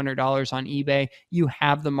 $200 on eBay, you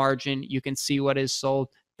have the margin. You can see what is sold.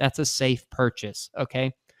 That's a safe purchase.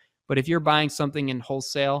 Okay. But if you're buying something in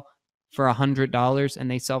wholesale for $100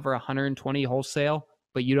 and they sell for $120 wholesale,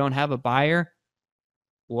 but you don't have a buyer,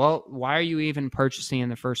 well, why are you even purchasing in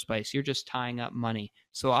the first place? You're just tying up money.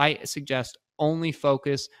 So I suggest only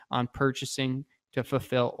focus on purchasing to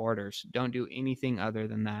fulfill orders. Don't do anything other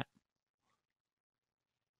than that.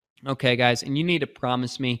 Okay, guys, and you need to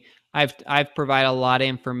promise me. I've provided a lot of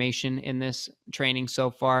information in this training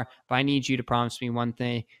so far, but I need you to promise me one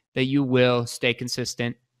thing, that you will stay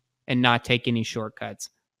consistent and not take any shortcuts.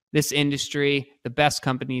 This industry, the best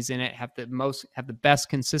companies in it have the best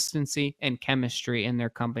consistency and chemistry in their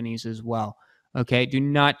companies as well. Okay, do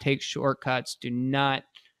not take shortcuts. Do not,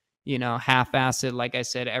 half-ass it. Like I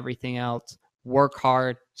said, everything else. Work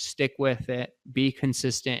hard, stick with it, be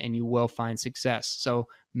consistent, and you will find success. So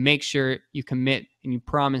make sure you commit and you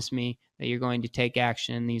promise me that you're going to take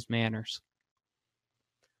action in these manners.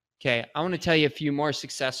 Okay, I want to tell you a few more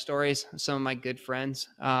success stories of some of my good friends.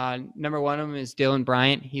 Number one of them is Dylan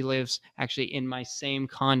Bryant. He lives actually in my same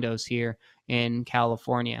condos here in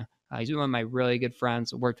California. He's one of my really good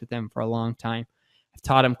friends. I worked with him for a long time. I've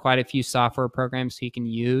taught him quite a few software programs he can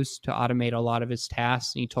use to automate a lot of his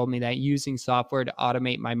tasks. And he told me that using software to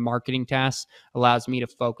automate my marketing tasks allows me to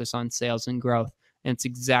focus on sales and growth. And it's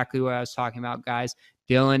exactly what I was talking about, guys.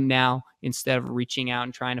 Dylan now, instead of reaching out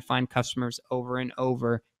and trying to find customers over and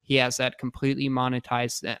over, he has that completely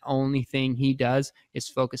monetized. The only thing he does is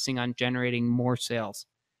focusing on generating more sales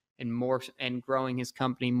and growing his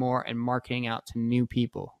company more and marketing out to new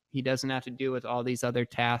people. He doesn't have to do with all these other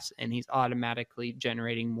tasks, and he's automatically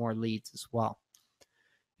generating more leads as well.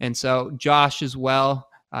 And so Josh as well,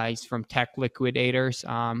 he's from Tech Liquidators,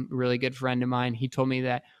 really good friend of mine. He told me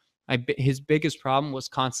that his biggest problem was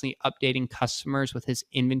constantly updating customers with his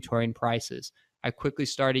inventory and prices. I quickly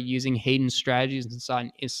started using Hayden's strategies and saw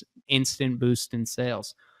an instant boost in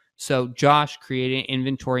sales. So Josh created an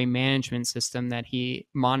inventory management system that he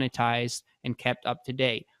monetized and kept up to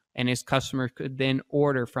date. And his customers could then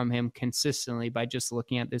order from him consistently by just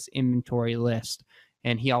looking at this inventory list.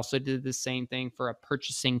 And he also did the same thing for a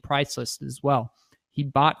purchasing price list as well. He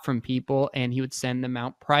bought from people and he would send them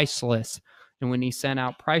out price lists. And when he sent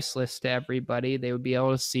out price lists to everybody, they would be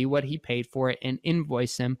able to see what he paid for it and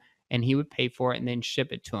invoice him, and he would pay for it and then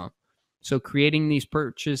ship it to him. So creating these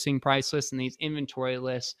purchasing price lists and these inventory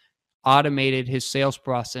lists automated his sales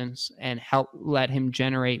process and helped let him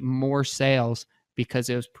generate more sales because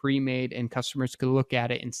it was pre-made and customers could look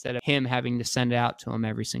at it instead of him having to send it out to them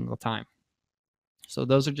every single time. So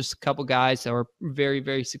those are just a couple guys that were very,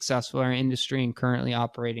 very successful in our industry and currently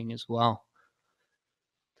operating as well.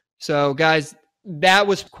 So guys, that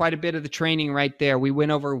was quite a bit of the training right there. We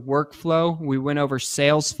went over workflow, we went over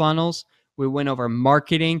sales funnels, we went over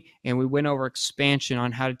marketing, and we went over expansion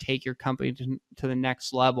on how to take your company to the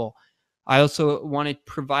next level. I also want to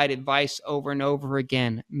provide advice over and over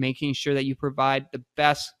again, making sure that you provide the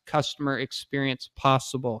best customer experience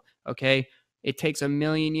possible, okay? It takes a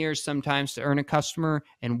million years sometimes to earn a customer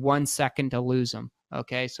and 1 second to lose them,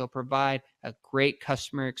 okay? So provide a great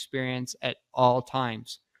customer experience at all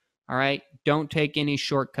times. All right. Don't take any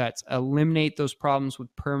shortcuts. Eliminate those problems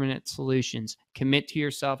with permanent solutions. Commit to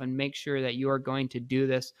yourself and make sure that you are going to do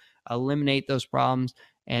this. Eliminate those problems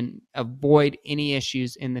and avoid any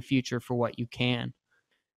issues in the future for what you can.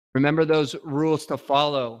 Remember those rules to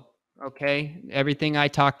follow. Okay. Everything I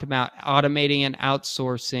talked about, automating and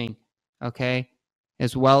outsourcing. Okay.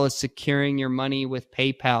 As well as securing your money with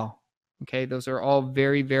PayPal. Okay. Those are all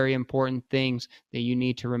very, very important things that you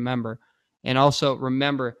need to remember. And also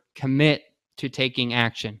remember, commit to taking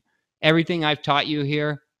action. Everything I've taught you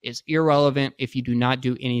here is irrelevant if you do not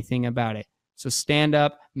do anything about it. So stand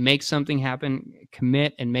up, make something happen,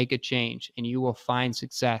 commit, and make a change, and you will find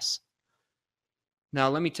success. Now,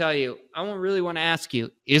 let me tell you, I really want to ask you,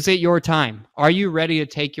 is it your time? Are you ready to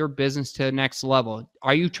take your business to the next level?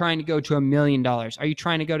 Are you trying to go to $1 million? Are you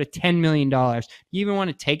trying to go to $10 million? Do you even want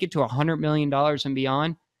to take it to $100 million and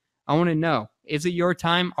beyond? I want to know, is it your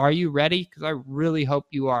time? Are you ready? Because I really hope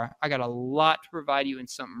you are. I got a lot to provide you and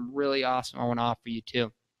something really awesome I want to offer you too.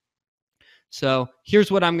 So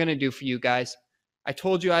here's what I'm going to do for you guys. I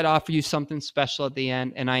told you I'd offer you something special at the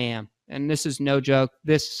end, and I am. And this is no joke.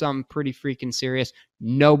 This is something pretty freaking serious.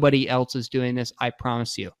 Nobody else is doing this, I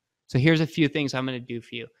promise you. So here's a few things I'm going to do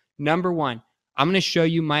for you. Number one, I'm going to show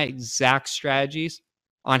you my exact strategies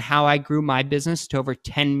on how I grew my business to over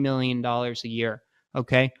 $10 million a year.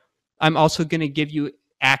 Okay. I'm also going to give you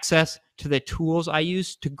access to the tools I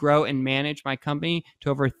use to grow and manage my company to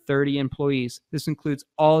over 30 employees. This includes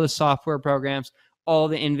all the software programs, all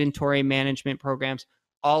the inventory management programs,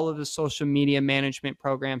 all of the social media management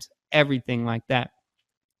programs, everything like that.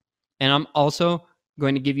 And I'm also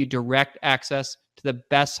going to give you direct access to the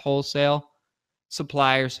best wholesale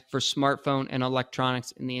suppliers for smartphone and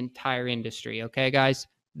electronics in the entire industry. Okay, guys?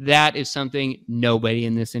 That is something nobody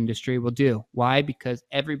in this industry will do. Why? Because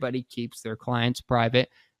everybody keeps their clients private.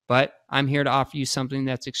 But I'm here to offer you something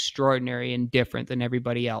that's extraordinary and different than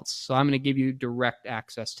everybody else. So I'm going to give you direct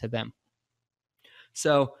access to them.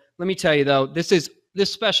 So let me tell you though, this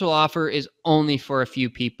special offer is only for a few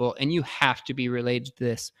people, and you have to be related to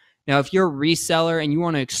this. Now, if you're a reseller and you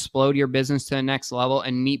want to explode your business to the next level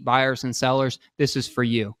and meet buyers and sellers, this is for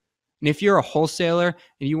you. And if you're a wholesaler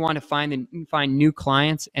and you want to find new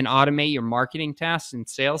clients and automate your marketing tasks and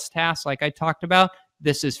sales tasks like I talked about,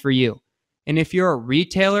 this is for you. And if you're a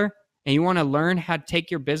retailer and you want to learn how to take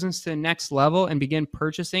your business to the next level and begin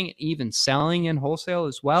purchasing and even selling in wholesale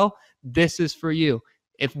as well, this is for you.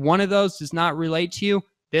 If one of those does not relate to you,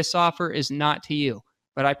 this offer is not to you.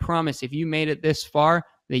 But I promise if you made it this far,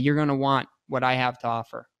 that you're going to want what I have to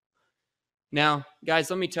offer. Now, guys,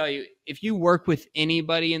 let me tell you, if you work with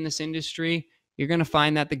anybody in this industry, you're going to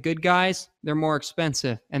find that the good guys, they're more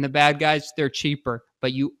expensive, and the bad guys, they're cheaper.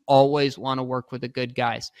 But you always want to work with the good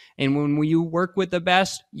guys. And when you work with the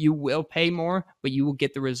best, you will pay more, but you will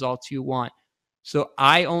get the results you want. So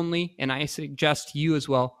and I suggest you as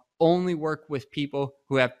well, only work with people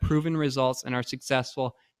who have proven results and are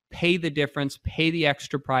successful. Pay the difference, pay the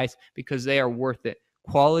extra price because they are worth it.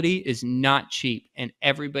 Quality is not cheap, and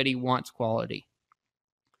everybody wants quality.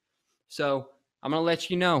 So I'm going to let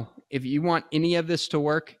you know, if you want any of this to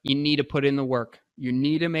work, you need to put in the work. You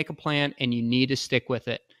need to make a plan, and you need to stick with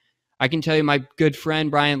it. I can tell you my good friend,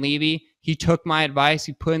 Brian Levy, he took my advice,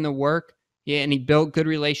 he put in the work, and he built good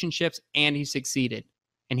relationships, and he succeeded.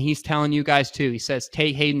 And he's telling you guys too. He says,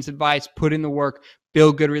 take Hayden's advice, put in the work,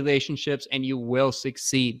 build good relationships, and you will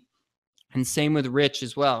succeed. And same with Rich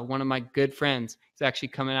as well, one of my good friends. He's actually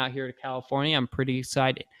coming out here to California. I'm pretty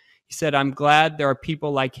excited. He said, I'm glad there are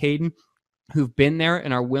people like Hayden who've been there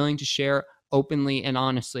and are willing to share openly and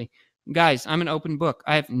honestly. Guys, I'm an open book.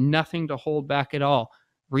 I have nothing to hold back at all.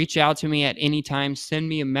 Reach out to me at any time. Send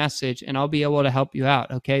me a message, and I'll be able to help you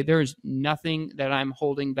out, okay? There's nothing that I'm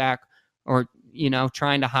holding back or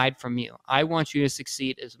trying to hide from you. I want you to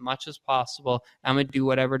succeed as much as possible. I'm going to do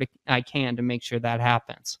whatever I can to make sure that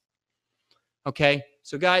happens. Okay,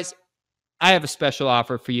 so guys, I have a special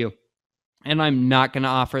offer for you, and I'm not going to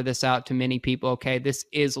offer this out to many people, okay? This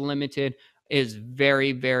is limited, is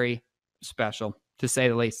very, very special, to say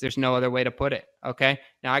the least. There's no other way to put it, okay?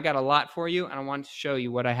 Now, I got a lot for you, and I want to show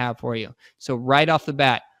you what I have for you. So right off the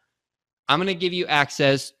bat, I'm going to give you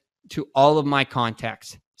access to all of my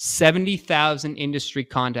contacts, 70,000 industry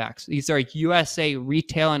contacts. These are USA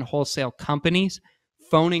retail and wholesale companies,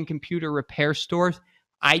 phone and computer repair stores,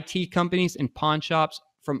 IT companies, and pawn shops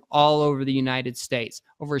from all over the United States.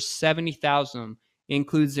 Over 70,000 of them. It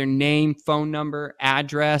includes their name, phone number,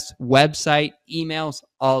 address, website, emails,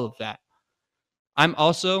 all of that. I'm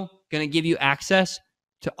also going to give you access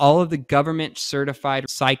to all of the government certified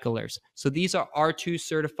recyclers. So these are R2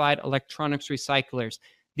 certified electronics recyclers.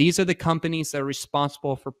 These are the companies that are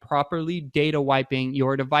responsible for properly data wiping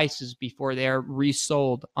your devices before they are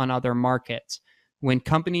resold on other markets. When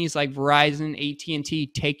companies like Verizon,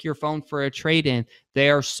 AT&T take your phone for a trade-in,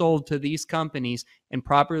 they are sold to these companies and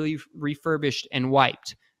properly refurbished and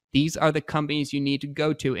wiped. These are the companies you need to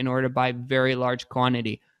go to in order to buy very large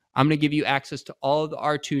quantity. I'm going to give you access to all of the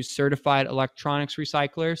R2 certified electronics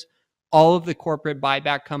recyclers, all of the corporate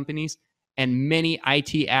buyback companies, and many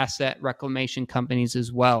IT asset reclamation companies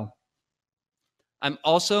as well. I'm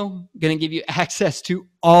also going to give you access to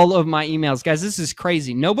all of my emails. Guys, this is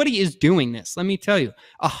crazy. Nobody is doing this. Let me tell you,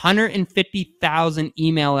 150,000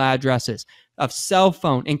 email addresses of cell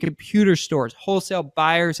phone and computer stores, wholesale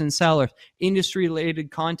buyers and sellers,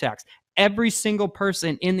 industry-related contacts. Every single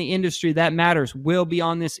person in the industry that matters will be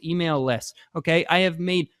on this email list, okay? I have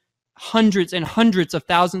made hundreds and hundreds of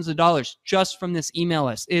thousands of dollars just from this email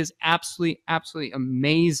list. It is absolutely, absolutely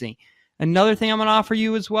amazing. Another thing I'm going to offer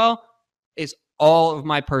you as well is all of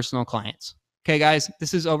my personal clients. Okay, guys,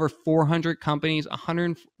 this is over 400 companies,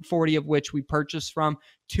 140 of which we purchased from,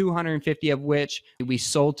 250 of which we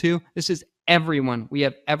sold to. This is everyone we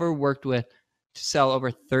have ever worked with to sell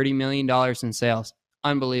over $30 million in sales.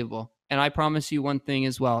 Unbelievable. And I promise you one thing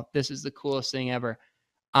as well. This is the coolest thing ever.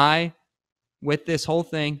 With this whole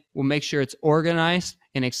thing, will make sure it's organized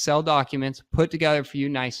in Excel documents, put together for you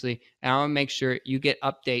nicely, and I want to make sure you get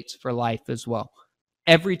updates for life as well.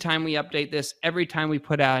 Every time we update this, every time we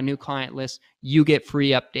put out a new client list, you get free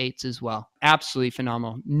updates as well. Absolutely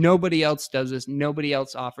phenomenal. Nobody else does this. Nobody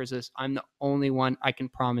else offers this. I'm the only one. I can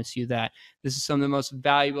promise you that. This is some of the most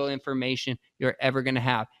valuable information you're ever going to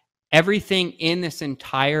have. Everything in this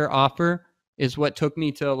entire offer is what took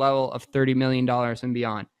me to a level of $30 million and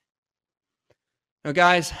beyond. Now,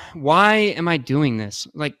 guys, why am I doing this?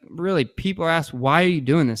 Like, really, people ask, why are you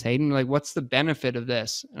doing this, Hayden? Like, what's the benefit of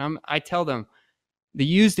this? And I tell them, the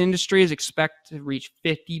used industry is expected to reach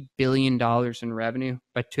 $50 billion in revenue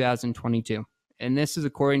by 2022. And this is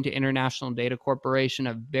according to International Data Corporation,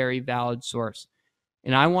 a very valid source.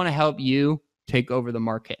 And I want to help you take over the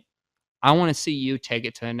market. I want to see you take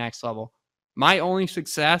it to the next level. My only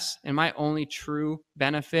success and my only true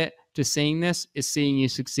benefit to seeing this is seeing you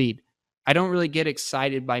succeed. I don't really get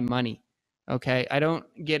excited by money. Okay. I don't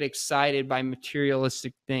get excited by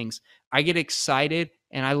materialistic things. I get excited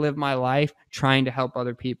and I live my life trying to help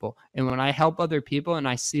other people. And when I help other people and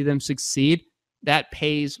I see them succeed, that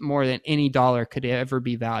pays more than any dollar could ever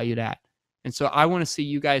be valued at. And so I want to see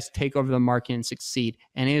you guys take over the market and succeed.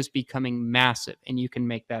 And it is becoming massive, and you can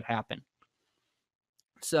make that happen.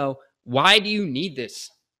 So why do you need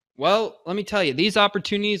this? Well, let me tell you, these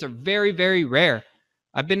opportunities are very, very rare.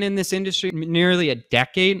 I've been in this industry nearly a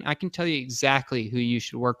decade. I can tell you exactly who you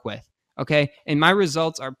should work with. Okay. And my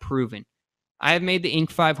results are proven. I have made the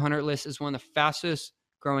Inc. 500 list as one of the fastest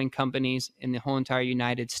growing companies in the whole entire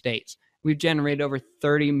United States. We've generated over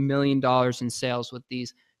 $30 million in sales with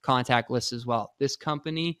these contact lists as well. This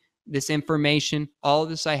company, this information, all of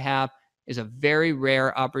this I have is a very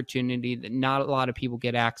rare opportunity that not a lot of people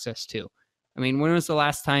get access to. I mean, when was the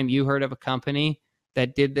last time you heard of a company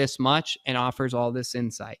that did this much and offers all this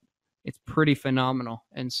insight? It's pretty phenomenal.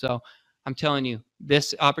 And so I'm telling you,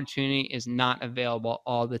 this opportunity is not available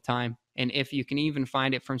all the time. And if you can even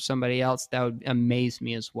find it from somebody else, that would amaze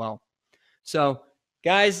me as well. So,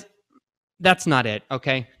 guys, that's not it,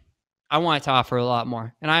 okay? I wanted to offer a lot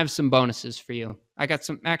more, and I have some bonuses for you. I got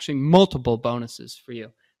some, actually multiple bonuses for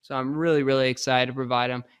you. So I'm really, really excited to provide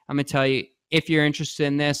them. I'm going to tell you, if you're interested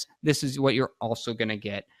in this, this is what you're also going to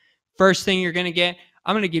get. First thing you're going to get,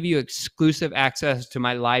 I'm going to give you exclusive access to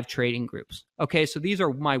my live trading groups. Okay, so these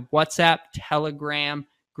are my WhatsApp, Telegram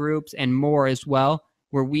groups, and more as well,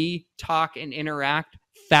 where we talk and interact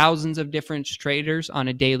thousands of different traders on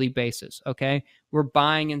a daily basis. Okay, we're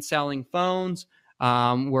buying and selling phones.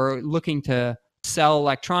 We're looking to sell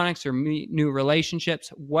electronics or meet new relationships,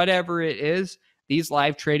 whatever it is. These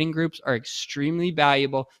live trading groups are extremely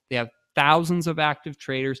valuable. They have thousands of active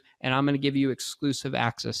traders, and I'm going to give you exclusive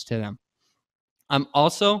access to them. I'm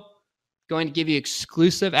also going to give you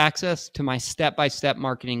exclusive access to my step-by-step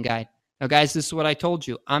marketing guide. Now, guys, this is what I told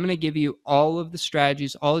you. I'm going to give you all of the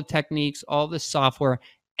strategies, all the techniques, all the software,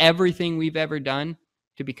 everything we've ever done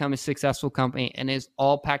to become a successful company, and it's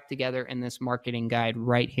all packed together in this marketing guide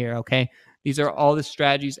right here, okay? These are all the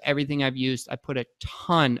strategies, everything I've used. I put a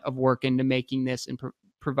ton of work into making this and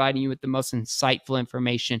providing you with the most insightful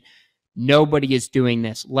information. Nobody is doing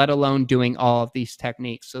this, let alone doing all of these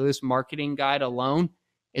techniques. So this marketing guide alone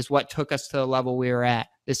is what took us to the level we were at.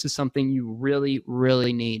 This is something you really,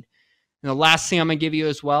 really need. And the last thing I'm going to give you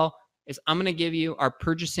as well is I'm going to give you our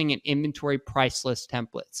purchasing and inventory price list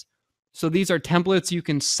templates. So these are templates you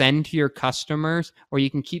can send to your customers, or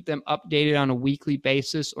you can keep them updated on a weekly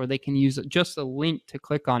basis, or they can use just a link to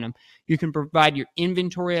click on them. You can provide your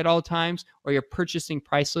inventory at all times, or your purchasing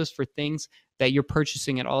price list for things that you're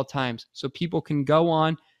purchasing at all times. So people can go on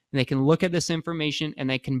and they can look at this information and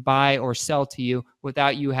they can buy or sell to you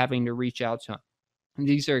without you having to reach out to them. And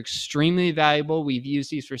these are extremely valuable. We've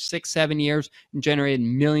used these for 6-7 years and generated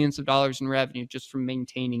millions of dollars in revenue just from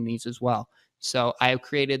maintaining these as well. So I have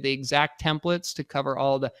created the exact templates to cover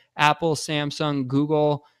all the Apple, Samsung,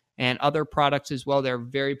 Google, and other products as well. They're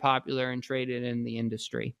very popular and traded in the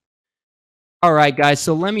industry. All right, guys.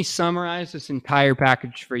 So let me summarize this entire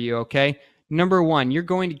package for you, okay? Number one, you're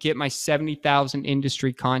going to get my 70,000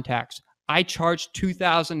 industry contacts. I charge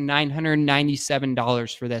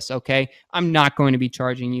 $2,997 for this, okay? I'm not going to be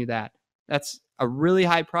charging you that. That's a really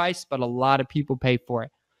high price, but a lot of people pay for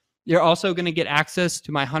it. You're also going to get access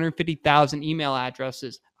to my 150,000 email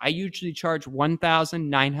addresses. I usually charge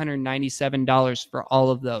 $1,997 for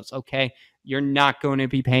all of those, okay? You're not going to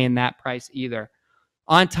be paying that price either.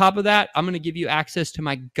 On top of that, I'm going to give you access to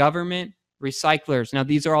my government recyclers. Now,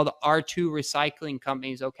 these are all the R2 recycling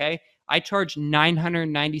companies, okay? I charge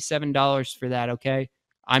 $997 for that, okay?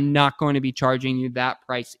 I'm not going to be charging you that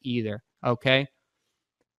price either, okay?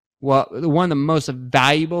 Well, one of the most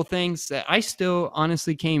valuable things that I still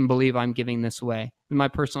honestly can't even believe I'm giving this away in my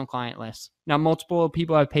personal client list. Now, multiple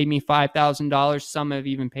people have paid me $5,000. Some have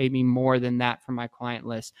even paid me more than that for my client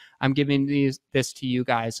list. I'm giving this to you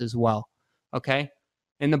guys as well. Okay.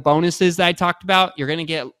 And the bonuses that I talked about, you're going to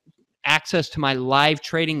get access to my live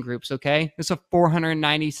trading groups. Okay. It's a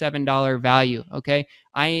 $497 value. Okay.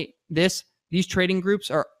 These trading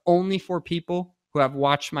groups are only for people who have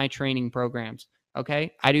watched my training programs.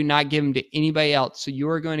 Okay. I do not give them to anybody else. So you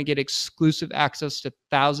are going to get exclusive access to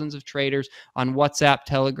thousands of traders on WhatsApp,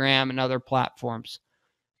 Telegram, and other platforms.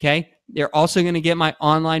 Okay. You're also going to get my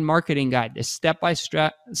online marketing guide, the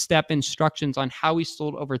step-by-step instructions on how we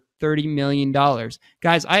sold over $30 million.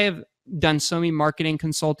 Guys, I have done so many marketing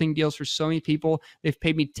consulting deals for so many people. They've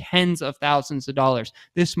paid me tens of thousands of dollars.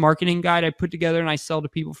 This marketing guide I put together and I sell to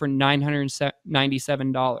people for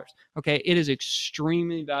 $997. Okay. It is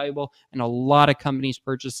extremely valuable and a lot of companies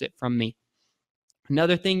purchase it from me.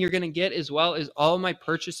 Another thing you're going to get as well is all of my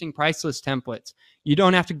purchasing price list templates. You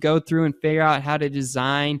don't have to go through and figure out how to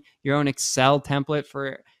design your own Excel template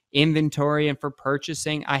for inventory and for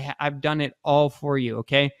purchasing. I've done it all for you,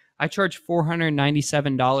 okay? I charge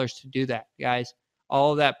 $497 to do that, guys.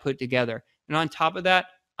 All of that put together. And on top of that,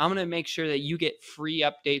 I'm going to make sure that you get free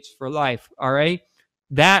updates for life, all right?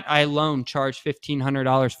 That I alone charge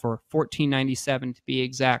 $1,500 for, $1,497 to be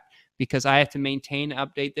exact, because I have to maintain and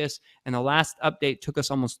update this. And the last update took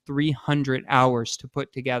us almost 300 hours to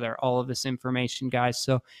put together all of this information, guys.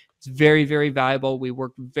 So it's very, very valuable. We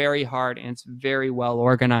work very hard and it's very well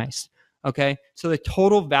organized. Okay. So the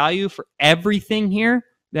total value for everything here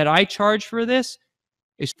that I charge for this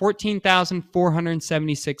is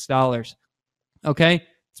 $14,476. Okay.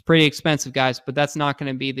 It's pretty expensive, guys, but that's not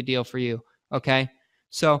going to be the deal for you. Okay.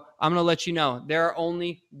 So I'm going to let you know there are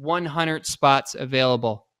only 100 spots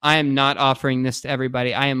available. I am not offering this to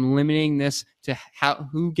everybody. I am limiting this to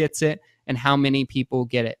who gets it and how many people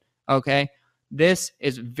get it. Okay. This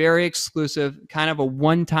is very exclusive, kind of a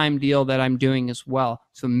one-time deal that I'm doing as well.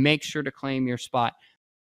 So make sure to claim your spot.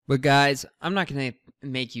 But guys, I'm not going to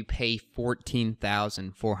make you pay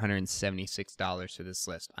 $14,476 for this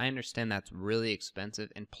list. I understand that's really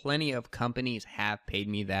expensive, and plenty of companies have paid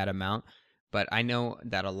me that amount. But I know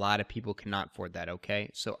that a lot of people cannot afford that, okay?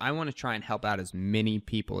 So I want to try and help out as many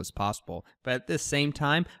people as possible. But at the same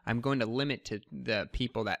time, I'm going to limit to the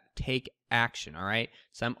people that take action, all right?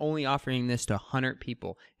 So I'm only offering this to 100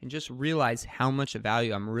 people. And just realize how much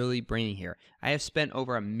value I'm really bringing here. I have spent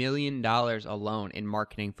over $1 million alone in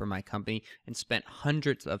marketing for my company and spent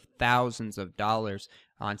hundreds of thousands of dollars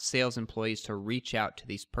on sales employees to reach out to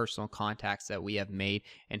these personal contacts that we have made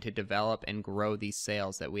and to develop and grow these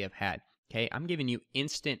sales that we have had. Okay, I'm giving you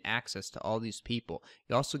instant access to all these people.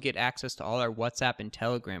 You also get access to all our WhatsApp and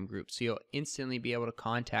Telegram groups, so you'll instantly be able to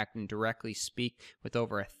contact and directly speak with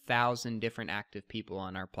over 1,000 different active people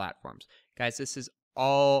on our platforms. Guys, this is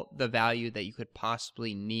all the value that you could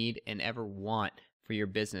possibly need and ever want for your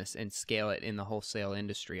business and scale it in the wholesale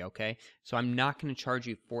industry, okay? So I'm not going to charge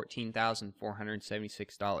you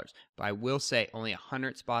 $14,476, but I will say only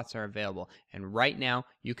 100 spots are available, and right now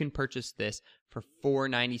you can purchase this for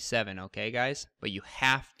 $497, okay, guys? But you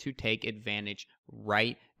have to take advantage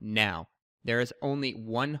right now. There is only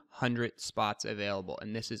 100 spots available,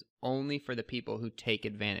 and this is only for the people who take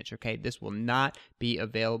advantage, okay? This will not be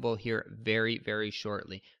available here very, very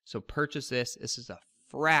shortly. So purchase this. This is a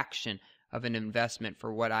fraction of an investment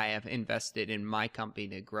for what I have invested in my company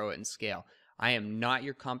to grow it and scale. I am not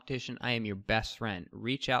your competition. I am your best friend.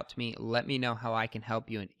 Reach out to me. Let me know how I can help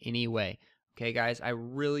you in any way. Okay, guys, I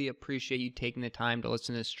really appreciate you taking the time to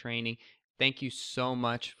listen to this training. Thank you so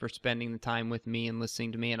much for spending the time with me and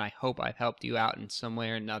listening to me, and I hope I've helped you out in some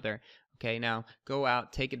way or another. Okay, now go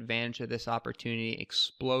out, take advantage of this opportunity,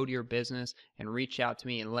 explode your business, and reach out to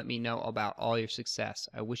me and let me know about all your success.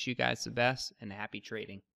 I wish you guys the best and happy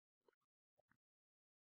trading.